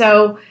moment.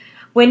 So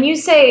when you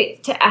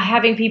say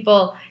having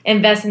people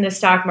invest in the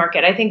stock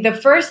market, I think the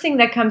first thing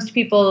that comes to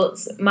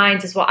people's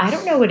minds is, well, I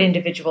don't know what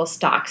individual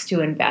stocks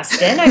to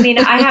invest in. I mean,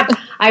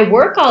 I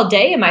work all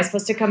day. Am I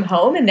supposed to come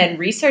home and then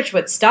research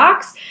what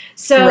stocks?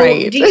 So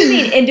right. Do you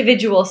mean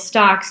individual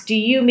stocks? Do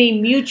you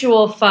mean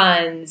mutual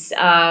funds?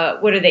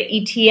 What are the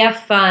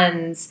ETF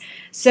funds?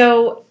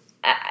 So,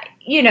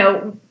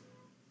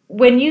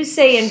 when you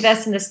say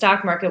invest in the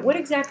stock market, what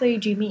exactly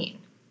do you mean?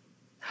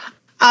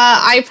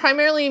 I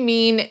primarily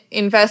mean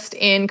invest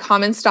in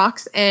common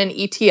stocks and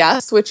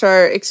ETFs, which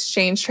are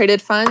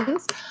exchange-traded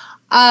funds.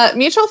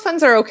 Mutual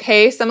funds are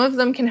okay. Some of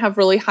them can have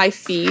really high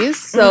fees.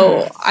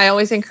 So I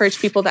always encourage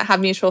people that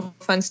have mutual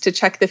funds to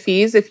check the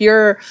fees. If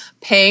you're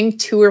paying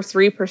 2 or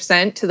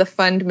 3% to the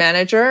fund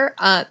manager,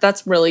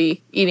 that's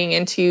really eating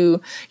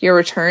into your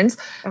returns.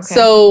 Okay.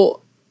 So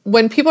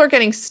when people are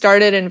getting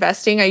started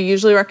investing, I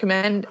usually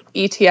recommend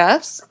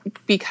ETFs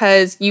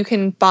because you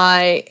can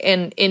buy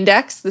an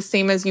index the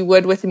same as you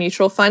would with a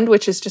mutual fund,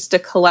 which is just a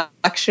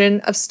collection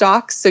of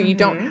stocks. So you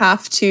don't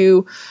have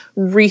to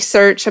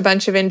research a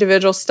bunch of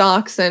individual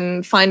stocks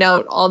and find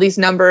out all these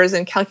numbers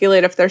and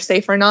calculate if they're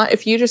safe or not.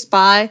 If you just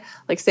buy,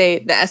 like say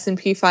the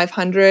S&P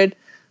 500,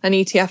 an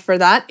ETF for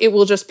that, it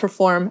will just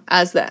perform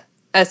as the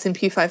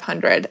S&P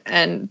 500.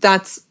 And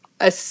that's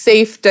a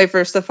safe,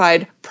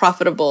 diversified,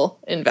 profitable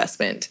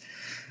investment.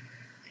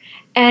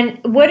 And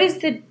what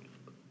is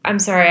I'm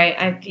sorry,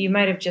 you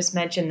might have just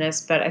mentioned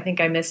this, but I think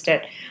I missed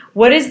it.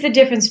 What is the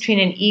difference between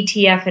an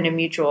ETF and a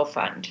mutual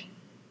fund?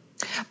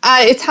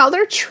 It's how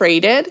they're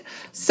traded.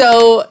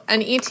 So an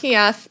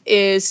ETF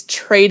is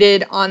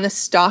traded on the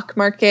stock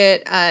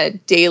market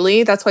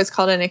daily. That's why it's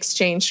called an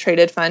exchange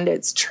traded fund.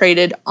 It's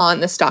traded on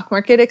the stock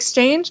market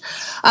exchange.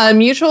 A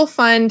mutual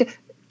fund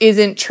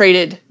isn't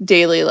traded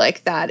daily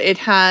like that. It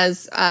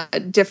has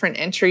different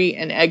entry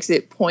and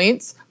exit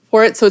points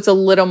for it, so it's a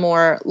little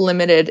more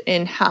limited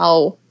in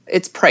how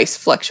its price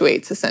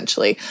fluctuates,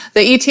 essentially.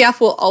 The ETF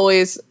will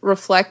always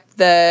reflect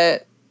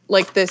this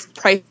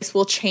price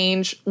will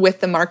change with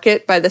the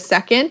market by the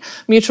second.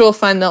 Mutual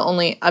fund, they'll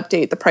only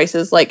update the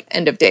prices like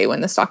end of day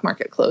when the stock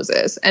market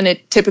closes. And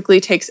it typically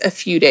takes a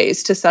few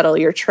days to settle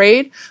your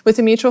trade with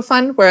a mutual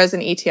fund, whereas an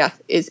ETF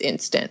is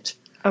instant.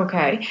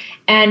 Okay.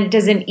 And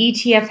does an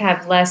ETF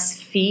have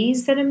less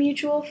fees than a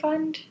mutual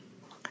fund?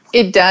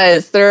 It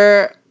does.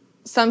 They're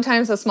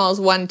sometimes as small as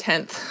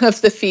 1/10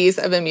 of the fees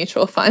of a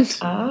mutual fund.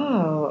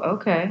 Oh,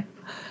 okay.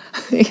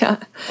 Yeah.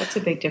 That's a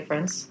big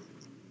difference.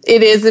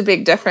 It is a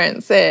big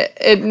difference.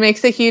 It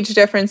makes a huge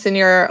difference in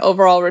your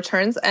overall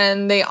returns,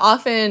 and they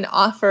often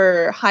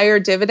offer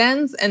higher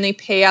dividends and they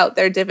pay out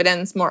their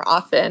dividends more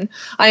often.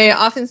 I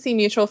often see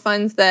mutual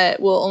funds that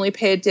will only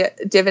pay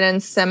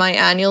dividends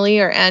semi-annually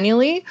or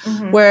annually,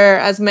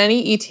 whereas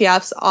many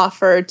ETFs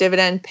offer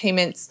dividend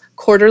payments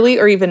quarterly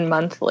or even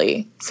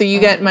monthly. So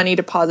you get money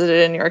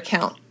deposited in your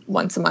account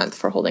once a month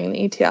for holding an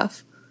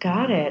ETF.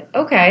 Got it.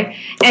 Okay.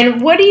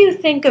 And what do you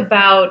think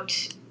about,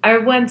 I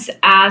once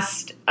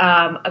asked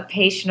a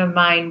patient of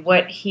mine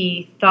what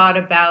he thought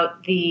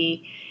about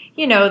the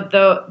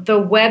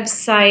websites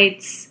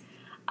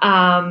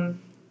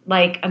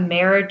like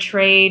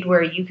Ameritrade,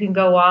 where you can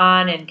go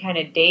on and kind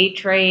of day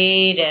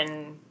trade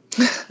and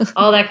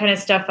all that kind of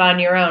stuff on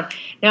your own.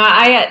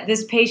 Now,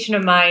 this patient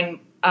of mine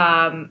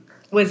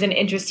was an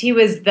interest. He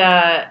was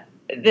the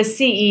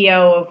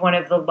CEO of one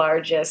of the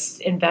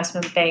largest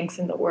investment banks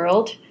in the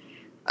world.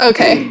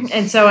 Okay.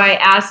 And so I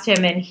asked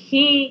him, and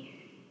he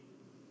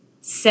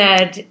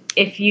said,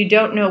 if you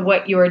don't know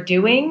what you're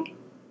doing,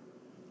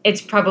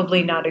 it's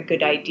probably not a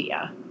good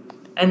idea,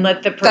 and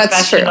let the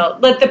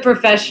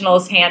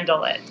professionals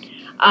handle it.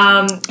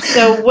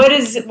 So what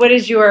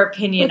is your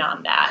opinion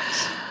on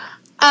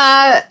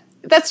that?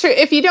 That's true.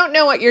 If you don't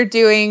know what you're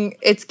doing,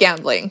 it's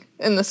gambling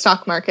in the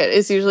stock market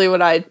is usually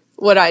what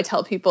I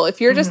tell people.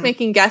 If you're just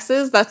making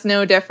guesses, that's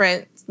no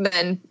different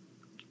than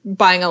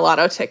buying a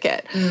lotto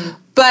ticket.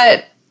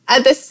 But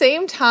at the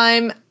same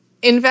time,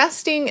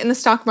 investing in the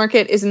stock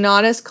market is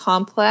not as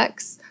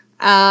complex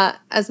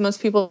as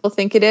most people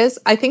think it is.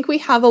 I think we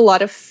have a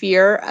lot of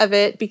fear of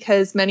it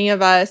because many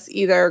of us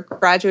either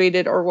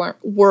graduated or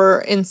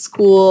were in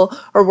school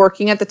or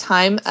working at the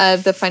time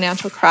of the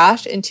financial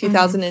crash in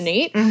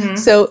 2008.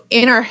 So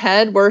in our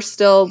head, we're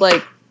still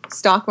like,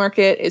 stock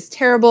market is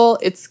terrible.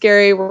 It's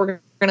scary. We're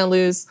going to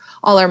lose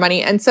all our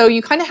money. And so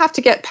you kind of have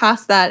to get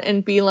past that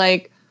and be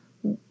like,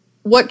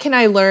 what can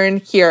I learn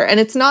here? And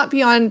it's not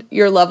beyond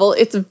your level.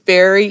 It's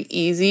very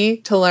easy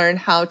to learn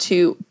how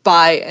to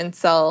buy and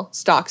sell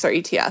stocks or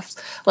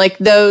ETFs. Like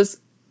those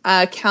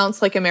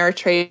accounts like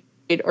Ameritrade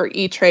or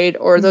E-Trade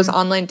or those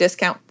online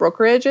discount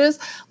brokerages,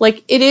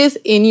 like it is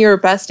in your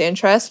best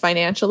interest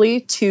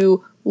financially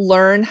to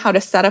learn how to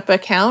set up an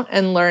account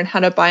and learn how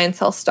to buy and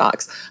sell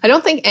stocks. I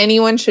don't think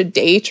anyone should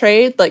day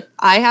trade. Like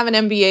I have an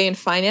MBA in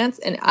finance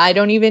and I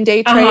don't even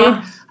day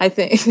trade. I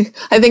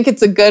think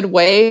it's a good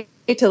way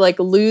to like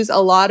lose a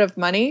lot of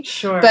money.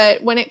 Sure.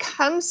 But when it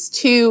comes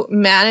to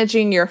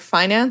managing your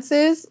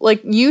finances,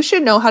 like you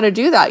should know how to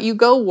do that. You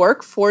go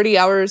work 40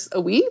 hours a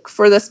week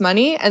for this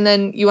money, and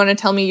then you want to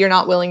tell me you're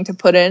not willing to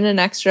put in an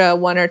extra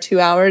 1 or 2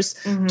 hours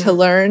to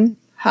learn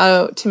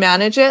how to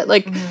manage it.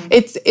 Like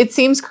it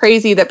seems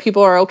crazy that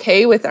people are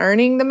okay with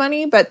earning the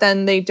money, but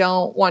then they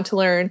don't want to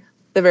learn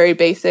the very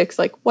basics,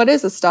 like what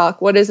is a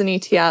stock, what is an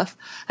ETF,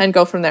 and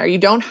go from there. You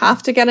don't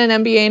have to get an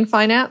MBA in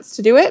finance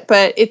to do it,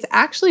 but it's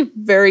actually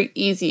very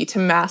easy to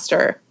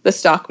master the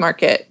stock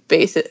market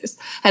basics.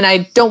 And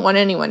I don't want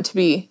anyone to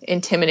be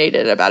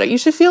intimidated about it. You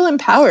should feel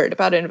empowered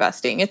about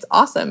investing. It's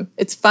awesome.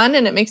 It's fun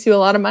and it makes you a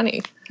lot of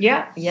money.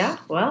 Yeah.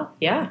 Well,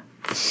 yeah.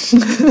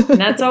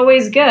 That's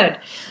always good.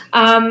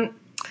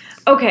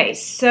 Okay,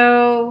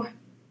 so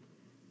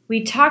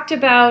we talked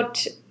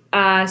about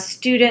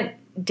student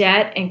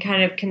debt and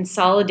kind of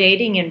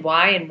consolidating and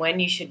why and when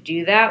you should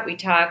do that. We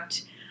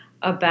talked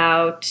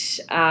about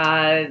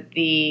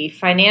the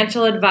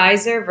financial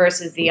advisor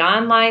versus the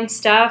online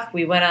stuff.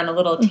 We went on a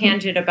little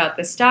tangent about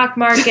the stock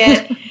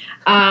market.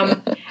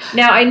 Now,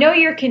 I know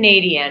you're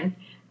Canadian,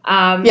 but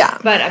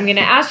I'm going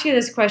to ask you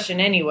this question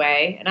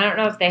anyway, and I don't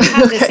know if they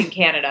have this in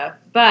Canada,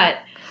 but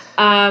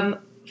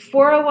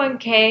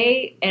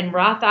 401k and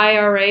Roth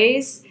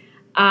IRAs,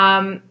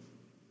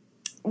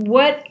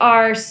 what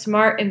are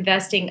smart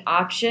investing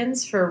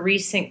options for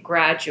recent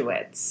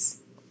graduates?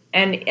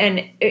 And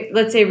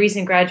let's say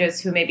recent graduates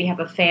who maybe have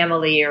a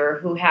family or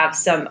who have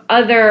some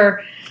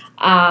other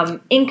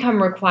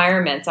income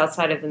requirements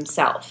outside of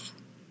themselves.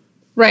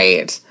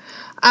 Right.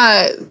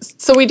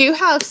 So we do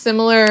have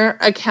similar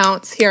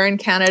accounts here in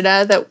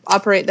Canada that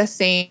operate the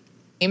same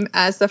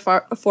as the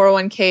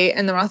 401k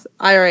and the Roth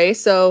IRA.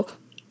 So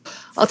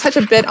I'll touch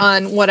a bit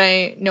on what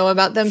I know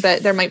about them,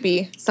 but there might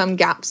be some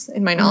gaps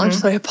in my knowledge,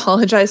 so I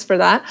apologize for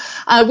that.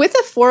 With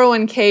a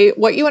 401k,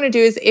 what you want to do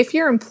is if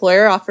your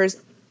employer offers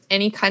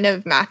any kind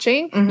of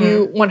matching,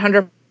 you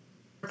 100%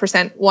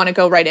 want to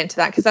go right into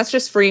that because that's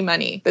just free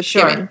money that's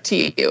given to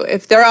you.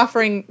 If they're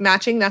offering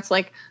matching, that's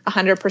like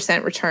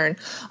 100% return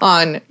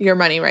on your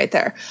money right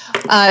there.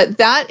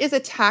 That is a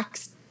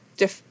tax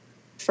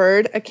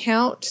deferred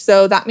account.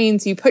 So that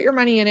means you put your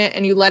money in it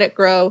and you let it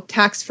grow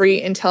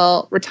tax-free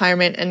until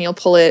retirement, and you'll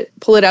pull it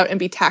out and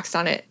be taxed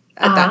on it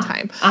at that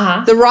time.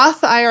 The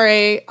Roth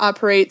IRA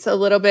operates a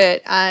little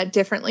bit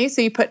differently.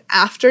 So you put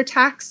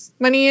after-tax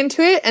money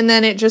into it, and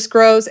then it just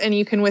grows, and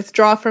you can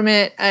withdraw from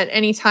it at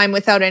any time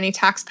without any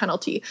tax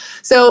penalty.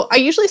 So I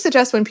usually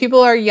suggest when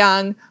people are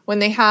young, when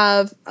they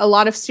have a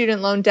lot of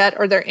student loan debt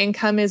or their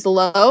income is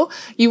low,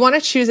 you want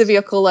to choose a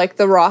vehicle like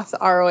the Roth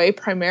IRA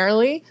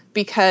primarily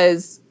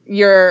because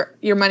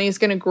your money is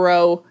going to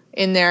grow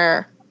in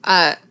there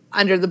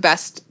under the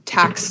best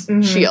tax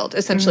shield.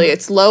 Essentially,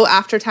 it's low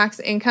after-tax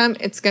income.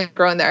 It's going to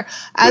grow in there.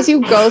 As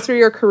you go through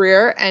your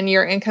career and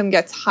your income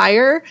gets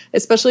higher,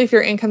 especially if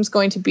your income's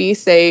going to be,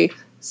 say,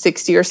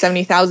 60 or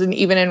 70,000,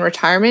 even in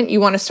retirement,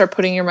 you want to start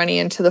putting your money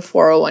into the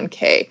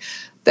 401k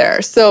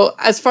there. So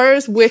as far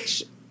as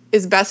which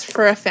is best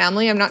for a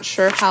family, I'm not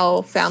sure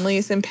how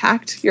families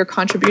impact your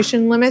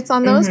contribution limits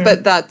on those,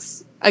 but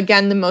that's,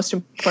 again, the most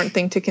important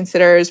thing to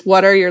consider is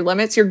what are your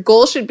limits. Your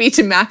goal should be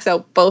to max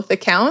out both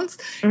accounts.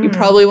 You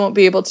probably won't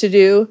be able to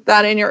do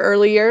that in your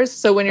early years.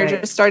 So when you're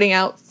just starting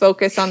out,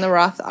 focus on the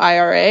Roth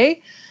IRA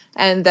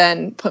and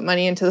then put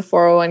money into the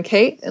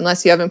 401k,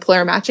 unless you have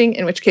employer matching,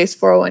 in which case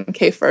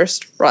 401k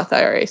first, Roth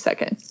IRA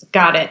second.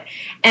 Got it.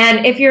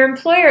 And if your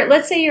employer,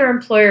 let's say your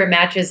employer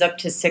matches up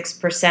to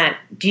 6%,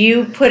 do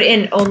you put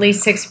in only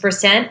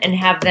 6% and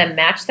have them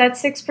match that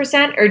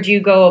 6%, or do you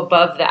go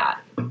above that?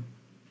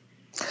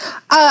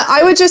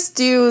 I would just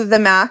do the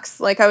max,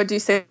 like I would do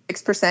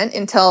 6%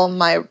 until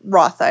my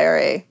Roth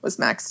IRA was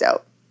maxed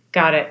out.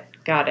 Got it.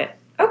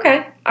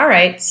 Okay. All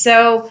right.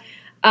 So,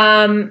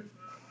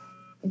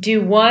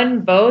 do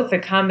one, both, a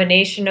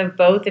combination of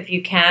both if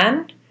you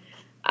can.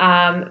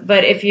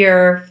 But if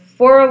your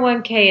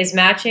 401k is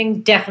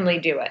matching, definitely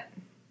do it.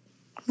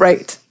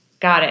 Right.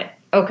 Got it.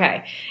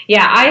 Okay.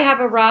 Yeah, I have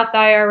a Roth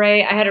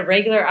IRA. I had a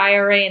regular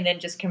IRA and then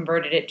just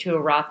converted it to a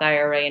Roth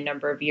IRA a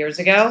number of years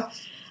ago.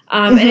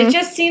 And it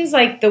just seems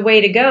like the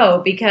way to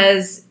go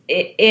because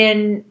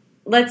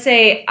let's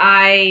say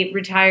I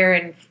retire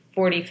in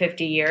 40,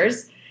 50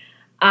 years,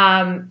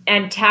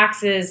 and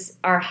taxes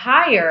are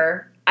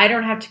higher, I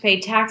don't have to pay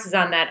taxes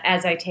on that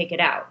as I take it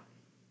out.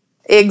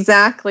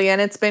 Exactly.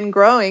 And it's been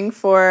growing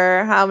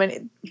for how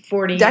many?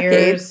 40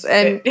 decades. years.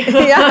 And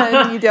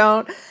yeah,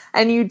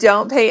 and you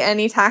don't pay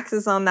any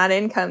taxes on that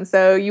income.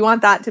 So you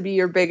want that to be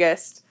your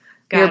biggest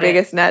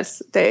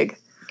nest egg.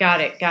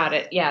 Got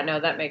it. Yeah, no,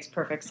 that makes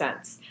perfect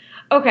sense.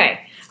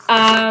 Okay.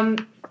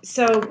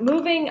 So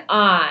moving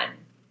on.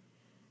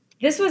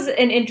 This was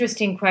an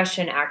interesting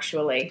question,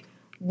 actually.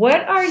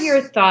 What are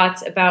your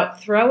thoughts about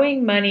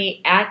throwing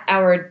money at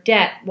our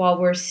debt while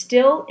we're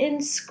still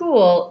in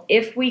school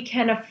if we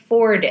can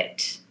afford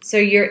it? So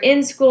you're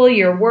in school,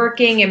 you're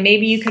working, and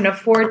maybe you can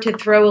afford to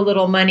throw a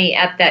little money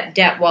at that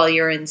debt while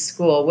you're in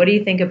school. What do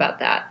you think about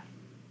that?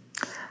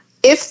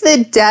 If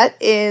the debt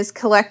is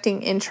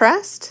collecting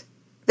interest,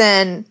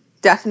 then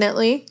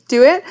definitely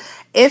do it.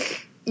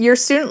 If your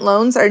student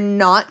loans are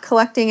not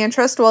collecting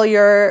interest while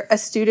you're a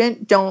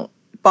student, don't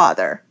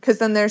bother, because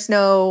then there's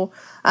no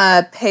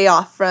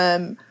payoff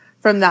from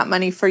that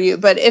money for you.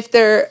 But if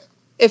they're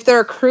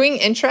accruing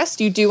interest,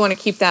 you do want to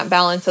keep that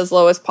balance as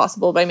low as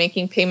possible by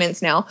making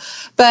payments now.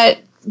 But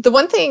the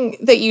one thing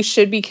that you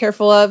should be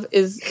careful of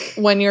is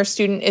when you're a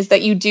student is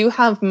that you do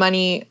have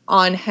money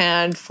on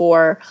hand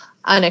for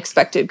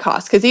unexpected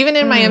costs. Because even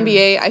in my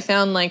MBA, I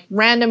found like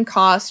random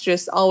costs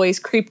just always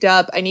creeped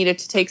up. I needed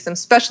to take some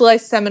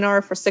specialized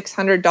seminar for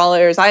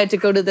 $600. I had to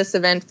go to this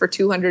event for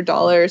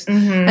 $200.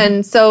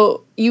 And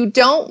so you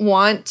don't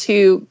want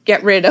to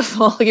get rid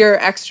of all your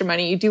extra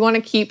money. You do want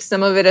to keep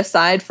some of it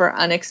aside for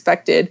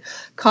unexpected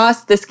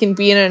costs. This can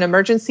be in an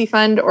emergency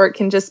fund, or it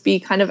can just be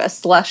kind of a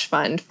slush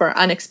fund for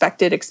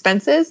unexpected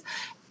expenses.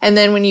 And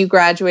then when you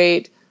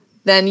graduate,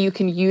 then you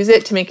can use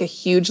it to make a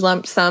huge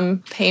lump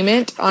sum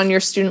payment on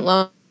your student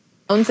loans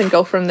and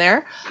go from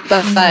there.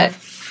 But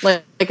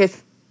like I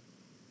said,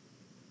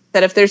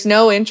 if there's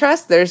no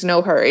interest, there's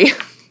no hurry.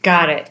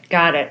 Got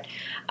it.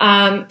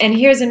 And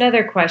here's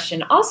another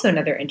question, also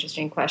another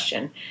interesting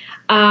question.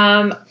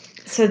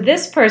 So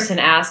this person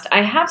asked,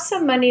 I have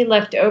some money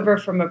left over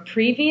from a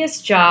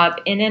previous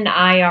job in an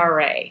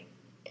IRA.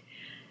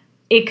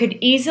 It could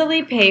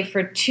easily pay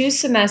for 2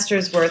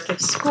 semesters worth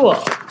of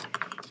school.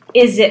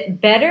 Is it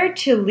better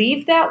to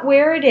leave that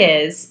where it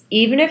is,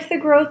 even if the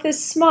growth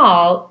is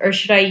small, or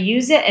should I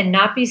use it and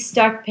not be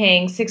stuck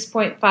paying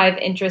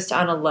 6.5 interest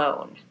on a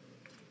loan?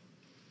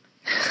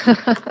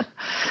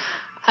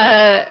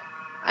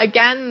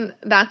 Again,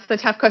 that's the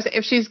tough question.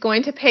 If she's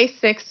going to pay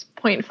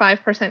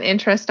 6.5%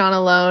 interest on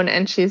a loan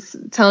and she's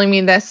telling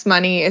me this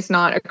money is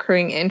not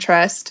accruing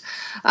interest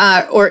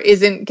or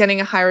isn't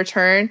getting a high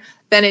return,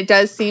 then it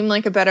does seem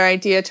like a better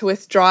idea to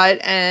withdraw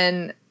it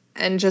and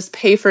just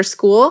pay for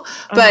school.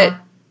 But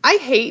I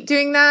hate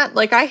doing that.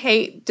 Like, I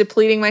hate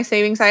depleting my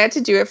savings. I had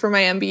to do it for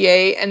my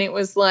MBA, and it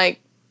was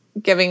like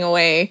giving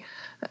away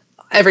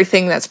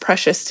everything that's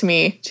precious to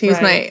me to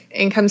use my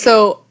income.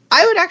 So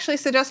I would actually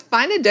suggest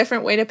find a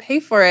different way to pay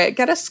for it.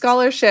 Get a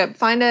scholarship,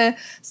 find a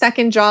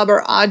second job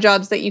or odd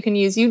jobs that you can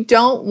use. You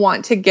don't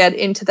want to get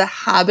into the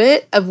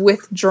habit of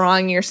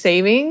withdrawing your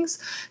savings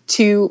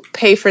to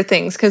pay for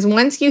things. Because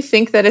once you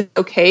think that it's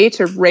okay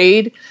to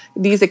raid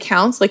these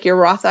accounts, like your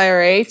Roth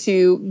IRA,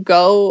 to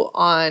go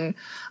on,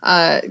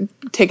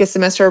 take a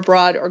semester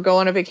abroad or go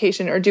on a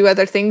vacation or do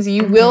other things,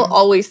 you will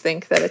always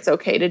think that it's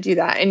okay to do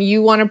that. And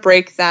you want to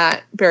break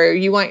that barrier.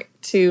 You want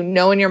to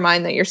know in your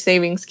mind that your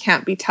savings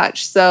can't be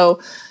touched.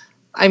 So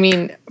I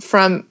mean,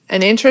 from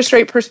an interest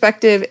rate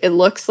perspective, it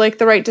looks like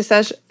the right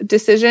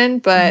decision,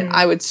 but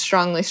I would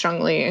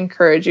strongly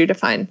encourage you to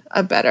find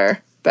a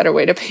better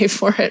way to pay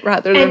for it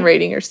rather than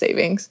rating your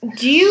savings.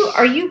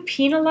 Are you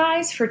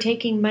penalized for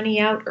taking money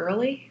out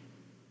early?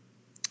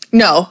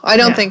 No, I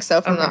don't think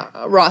so from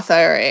the Roth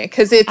IRA,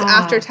 because it's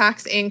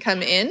after-tax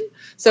income in,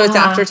 so it's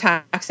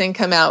after-tax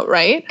income out,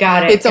 right?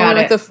 Got it. It's only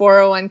with the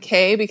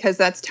 401k, because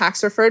that's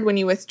tax-deferred. When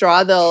you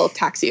withdraw, they'll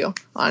tax you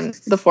on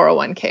the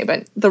 401k,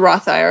 but the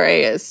Roth IRA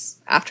is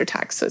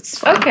after-tax, so it's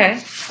fine.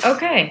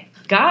 Okay.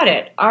 Got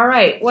it. All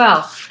right.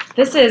 Well,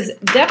 this is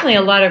definitely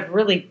a lot of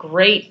really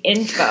great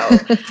info.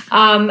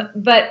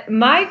 But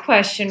my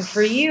question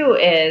for you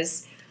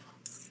is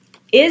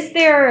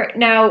there,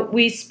 now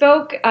we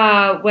spoke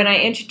when I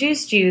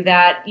introduced you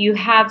that you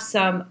have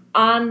some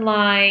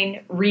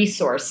online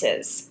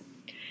resources.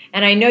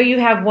 And I know you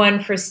have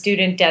one for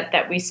student debt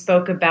that we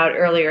spoke about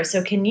earlier.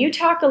 So can you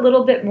talk a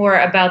little bit more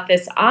about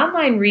this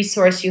online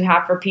resource you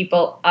have for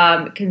people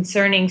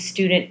concerning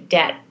student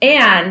debt,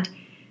 and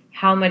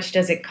how much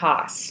does it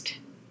cost?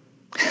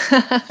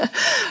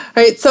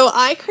 Right. So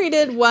I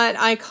created what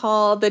I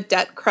call the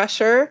Debt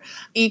Crusher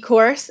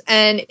e-course,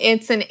 and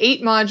it's an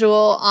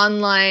 8-module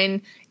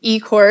online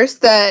e-course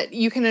that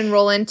you can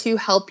enroll in to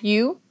help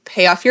you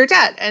pay off your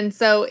debt. And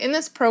so in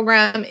this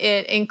program,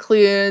 it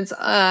includes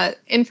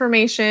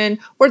information,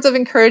 words of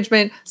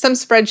encouragement, some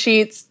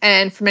spreadsheets,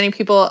 and for many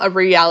people, a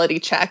reality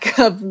check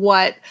of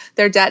what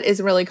their debt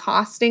is really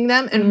costing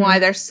them and why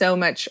there's so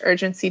much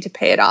urgency to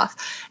pay it off.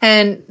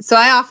 And so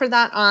I offer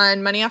that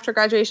on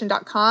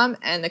moneyaftergraduation.com,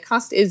 and the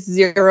cost is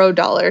 $0.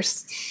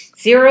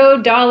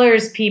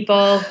 $0,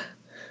 people.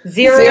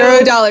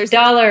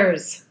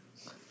 $0.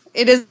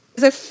 It is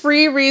a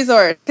free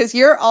resource because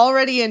you're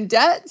already in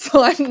debt,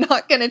 so I'm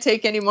not going to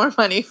take any more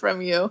money from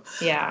you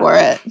for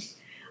it.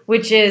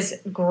 Which is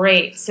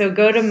great. So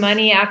go to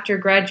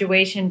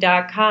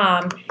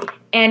moneyaftergraduation.com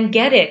and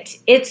get it.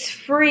 It's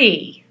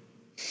free.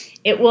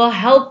 It will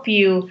help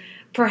you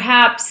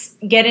perhaps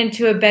get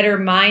into a better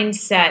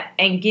mindset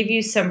and give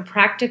you some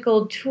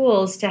practical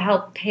tools to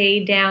help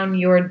pay down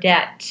your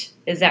debt.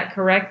 Is that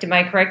correct? Am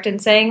I correct in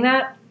saying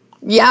that?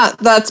 Yeah,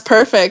 that's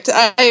perfect.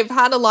 I've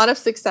had a lot of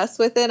success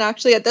with it.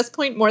 Actually, at this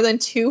point, more than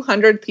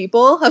 200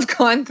 people have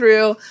gone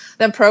through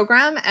the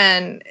program,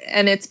 and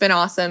it's been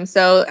awesome.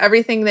 So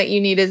everything that you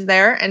need is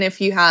there. And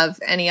if you have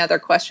any other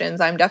questions,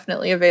 I'm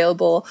definitely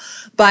available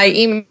by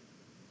email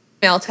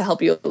to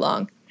help you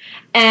along.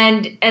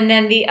 And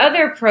then the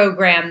other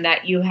program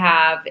that you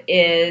have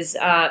is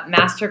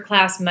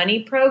Masterclass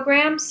Money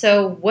Program.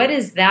 So what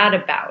is that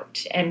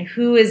about, and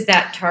who is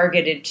that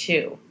targeted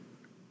to?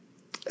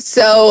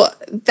 So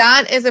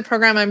that is a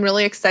program I'm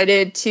really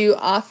excited to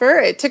offer.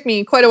 It took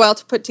me quite a while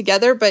to put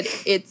together, but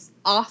it's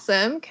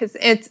awesome because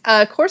it's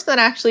a course that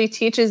actually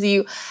teaches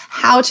you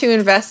how to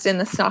invest in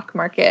the stock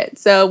market.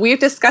 So we've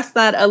discussed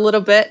that a little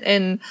bit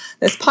in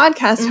this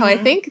podcast, how I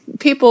think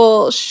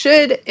people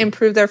should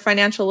improve their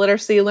financial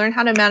literacy, learn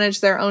how to manage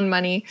their own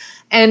money,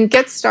 and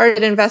get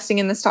started investing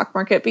in the stock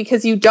market,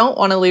 because you don't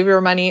want to leave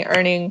your money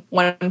earning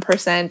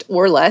 1%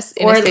 or less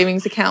in a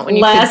savings account when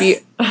you could be...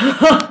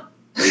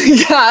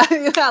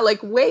 Yeah,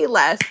 like way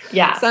less.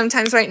 Yeah.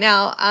 Sometimes right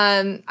now,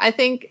 I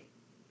think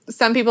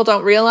some people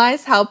don't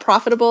realize how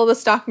profitable the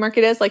stock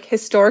market is. Like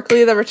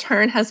historically, the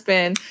return has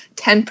been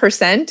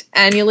 10%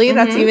 annually.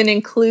 That's even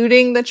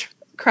including the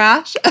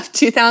crash of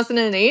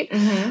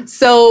 2008.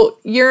 So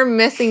you're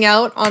missing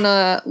out on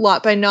a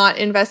lot by not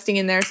investing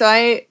in there. So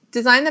I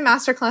designed the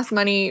Masterclass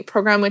Money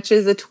program, which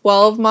is a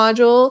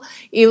 12-module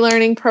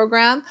e-learning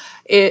program.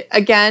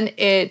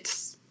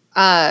 It's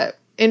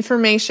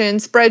information,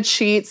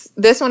 spreadsheets.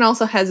 This one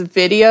also has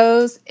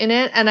videos in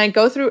it, and I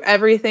go through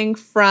everything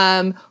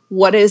from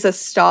what is a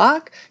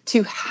stock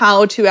to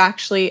how to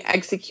actually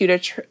execute a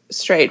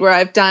trade, where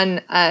I've done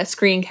a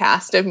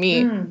screencast of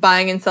me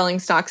buying and selling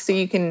stocks, so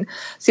you can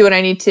see what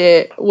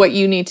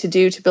you need to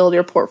do to build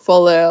your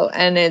portfolio.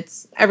 And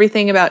it's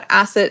everything about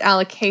asset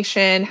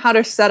allocation, how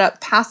to set up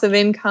passive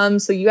income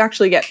so you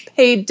actually get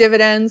paid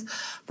dividends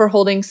for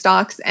holding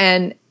stocks,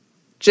 and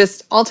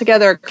just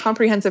altogether a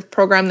comprehensive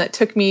program that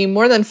took me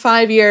more than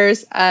 5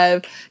 years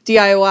of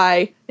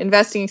DIY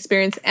investing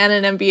experience and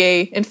an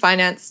MBA in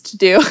finance to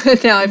do.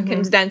 And now I've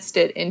condensed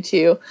it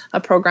into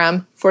a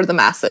program for the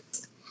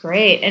masses.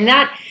 Great. And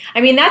that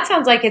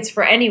sounds like it's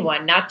for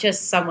anyone, not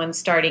just someone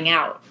starting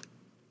out.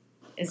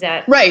 Is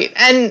that right?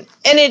 And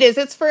it is.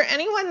 It's for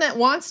anyone that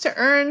wants to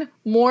earn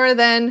more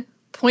than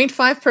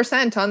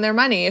 0.5% on their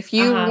money. If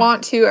you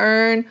want to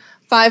earn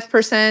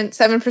 5%,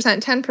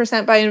 7%,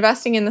 10% by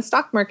investing in the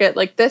stock market,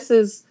 like this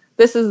is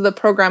the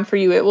program for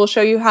you. It will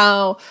show you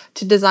how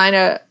to design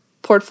a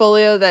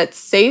portfolio that's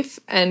safe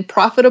and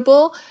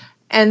profitable,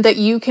 and that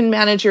you can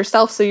manage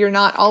yourself, so you're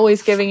not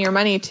always giving your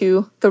money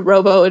to the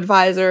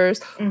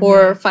robo-advisors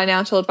or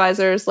financial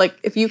advisors. Like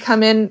if you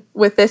come in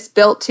with this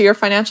built to your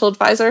financial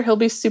advisor, he'll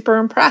be super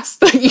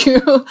impressed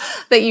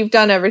that you've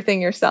done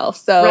everything yourself.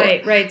 So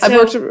right. I've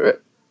worked...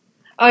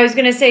 I was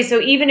going to say,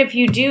 so even if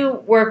you do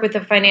work with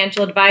a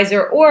financial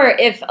advisor, or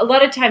if a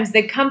lot of times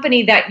the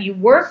company that you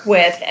work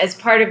with as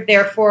part of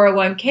their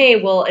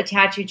 401k will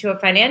attach you to a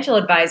financial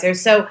advisor.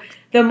 So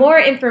the more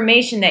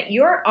information that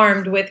you're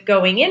armed with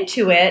going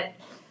into it,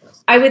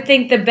 I would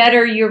think the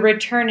better your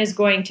return is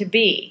going to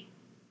be.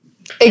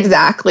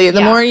 Exactly.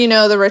 The more you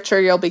know, the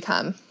richer you'll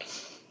become.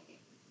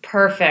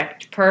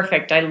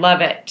 Perfect. I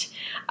love it.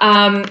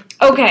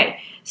 Okay.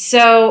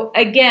 So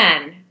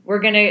again,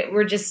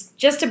 we're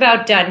just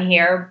about done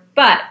here,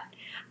 but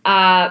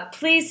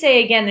please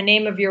say again the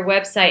name of your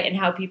website and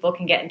how people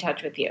can get in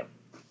touch with you.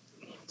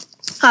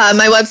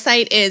 My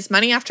website is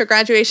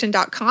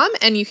moneyaftergraduation.com,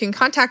 and you can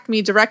contact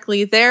me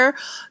directly there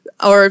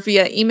or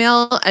via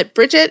email at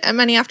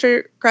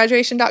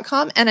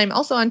bridget@moneyaftergraduation.com, and I'm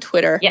also on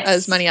Twitter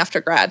as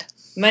moneyaftergrad.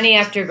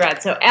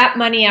 Moneyaftergrad. So at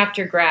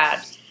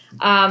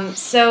moneyaftergrad.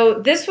 So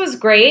this was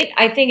great.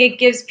 I think it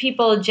gives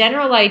people a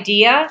general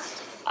idea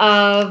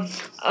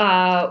of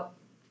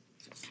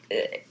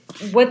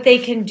what they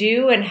can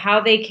do and how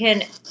they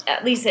can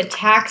at least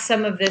attack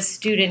some of this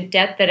student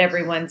debt that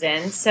everyone's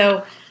in.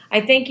 So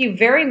I thank you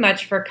very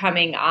much for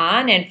coming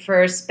on and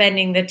for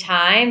spending the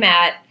time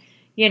at,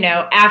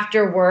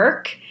 after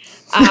work.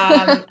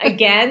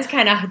 Again,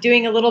 kind of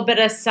doing a little bit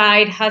of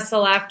side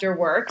hustle after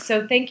work.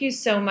 So thank you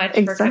so much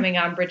for coming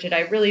on, Bridget.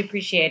 I really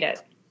appreciate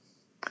it.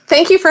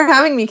 Thank you for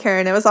having me,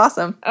 Karen. It was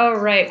awesome. All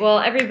right. Well,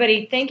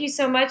 everybody, thank you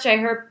so much. I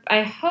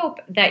hope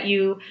that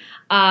you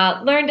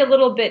learned a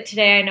little bit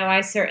today. I know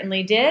I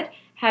certainly did.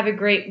 Have a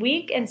great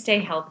week and stay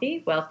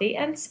healthy, wealthy,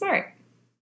 and smart.